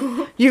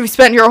 You've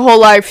spent your whole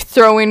life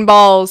throwing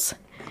balls.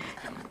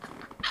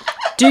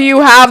 Do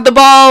you have the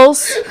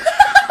balls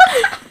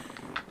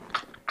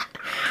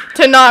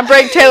to not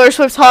break Taylor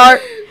Swift's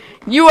heart?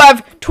 You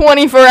have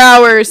 24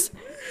 hours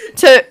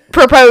to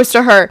propose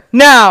to her.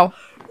 Now.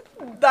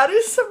 That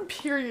is some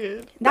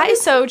period. That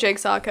is so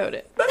jigsaw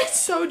coded. That is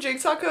so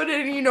jigsaw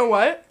coded. And you know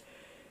what?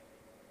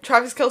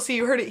 Travis Kelce,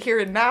 you heard it here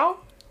and now.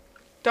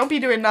 Don't be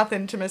doing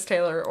nothing to Miss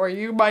Taylor, or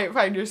you might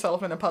find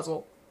yourself in a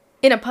puzzle.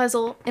 In a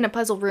puzzle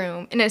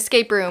room, in an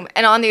escape room,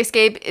 and on the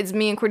escape it's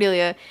me and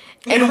Cordelia,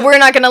 and we're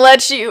not gonna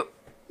let you.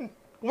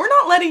 We're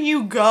not letting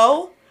you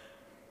go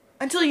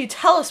until you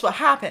tell us what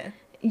happened.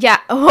 Yeah,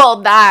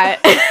 well, that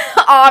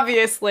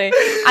obviously,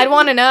 I'd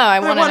want to know. I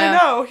want to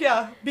know.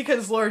 Yeah,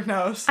 because Lord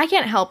knows. I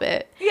can't help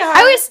it. Yeah. I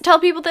always tell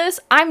people this.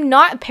 I'm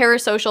not a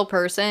parasocial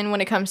person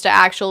when it comes to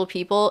actual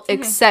people,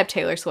 except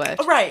Taylor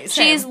Swift. Right.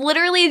 Same. She's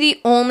literally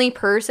the only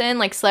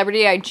person,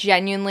 celebrity, I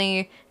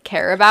genuinely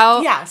care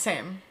about. Yeah,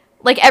 same.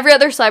 Every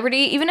other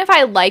celebrity, even if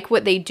I like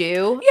what they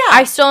do,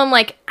 I still am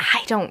I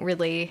don't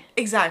really...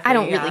 Exactly, I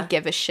don't really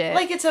give a shit.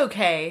 It's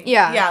okay.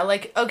 Yeah. Yeah,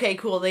 okay,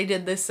 cool, they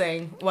did this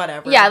thing,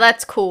 whatever. Yeah,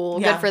 that's cool.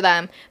 Yeah. Good for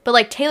them.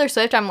 But, Taylor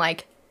Swift, I'm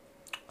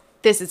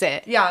this is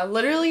it. Yeah,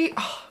 literally,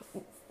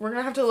 we're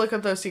gonna have to look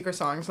up those secret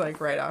songs,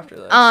 right after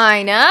this.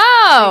 I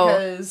know!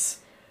 Because...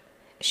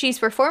 She's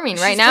performing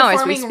right now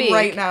as we speak.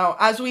 Right now,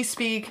 as we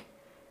speak.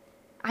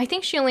 I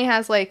think she only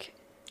has, a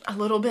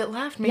little bit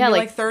left.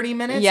 Maybe, 30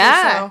 minutes or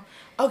so.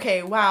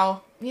 Okay,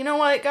 wow. You know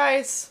what,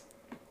 guys?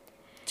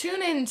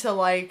 Tune in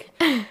to,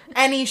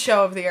 any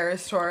show of the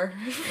Eras Tour.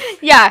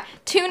 Yeah,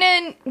 tune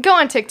in. Go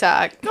on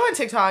TikTok. You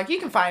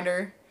can find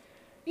her.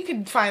 You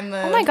can find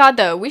the... Oh my god,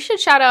 though. We should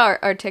shout out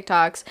our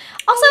TikToks.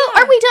 Also,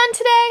 are we done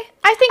today?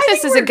 I think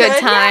this is a good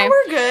time. Yeah,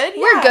 we're good.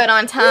 Yeah. We're good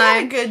on time. We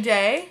had a good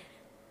day.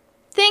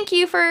 Thank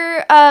you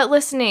for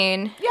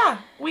listening. Yeah,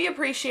 we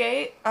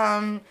appreciate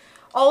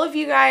all of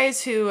you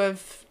guys who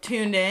have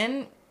tuned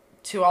in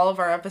to all of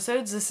our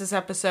episodes. This is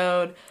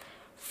episode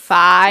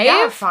 5.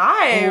 Yeah,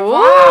 5. Ooh.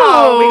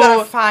 Wow. We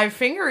got 5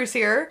 fingers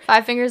here.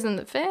 5 fingers in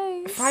the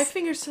face. 5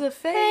 fingers to the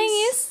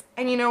face.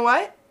 And you know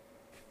what?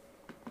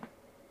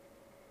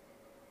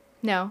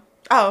 No.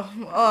 Oh,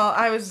 well,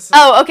 I was...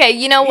 Oh, okay.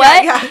 You know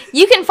what? Yeah.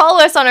 You can follow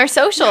us on our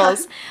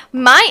socials. Yeah.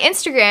 My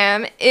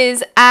Instagram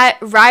is at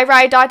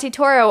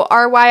ryry.detoro,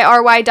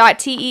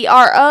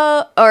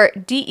 ryry.tero, or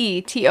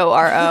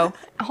detoro.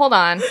 Hold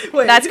on.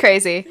 Wait. That's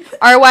crazy.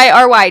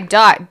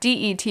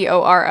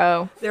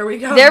 ryry.detoro. There we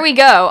go. There we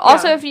go.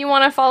 Also, if you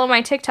want to follow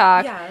my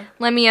TikTok,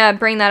 let me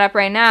bring that up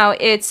right now.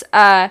 It's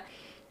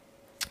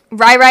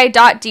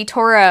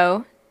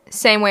ryry.detoro,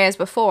 same way as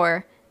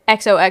before.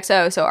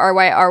 XOXO, so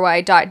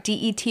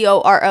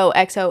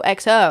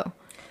ryry.detoroxoxo.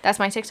 That's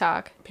my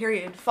TikTok.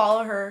 Period.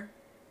 Follow her.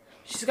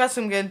 She's got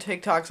some good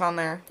TikToks on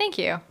there. Thank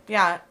you.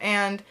 Yeah,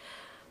 and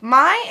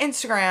my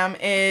Instagram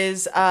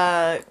is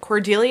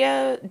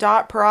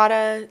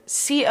Cordelia.Perrotta,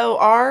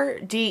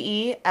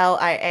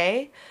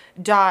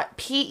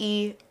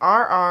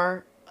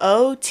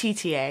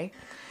 CORDELIA.PERROTTA.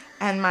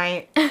 And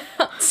my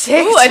TikTok,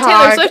 ooh, a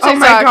Taylor Swift TikTok. Oh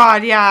my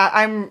god, yeah,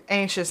 I'm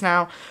anxious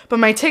now. But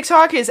my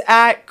TikTok is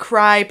at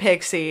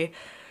CryPixie,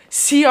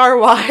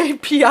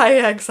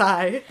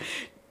 CRYPIXI.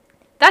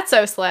 That's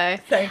so slay.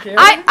 Thank you.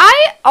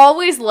 I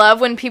always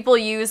love when people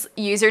use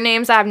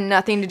usernames that have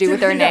nothing to do with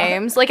their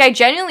names. I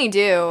genuinely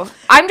do.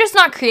 I'm just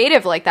not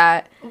creative like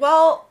that.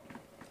 Well,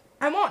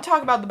 I won't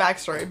talk about the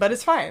backstory, but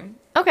it's fine.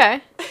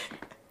 Okay.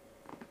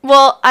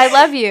 Well, I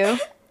love you.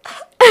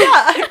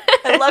 Yeah.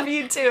 I love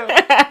you too.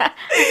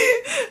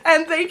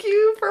 And thank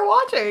you for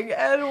watching.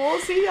 And we'll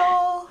see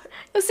y'all.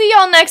 We'll see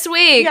y'all next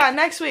week. Yeah,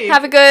 next week.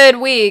 Have a good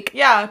week.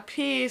 Yeah,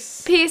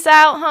 peace. Peace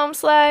out, home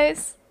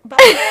slice.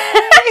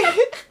 Bye.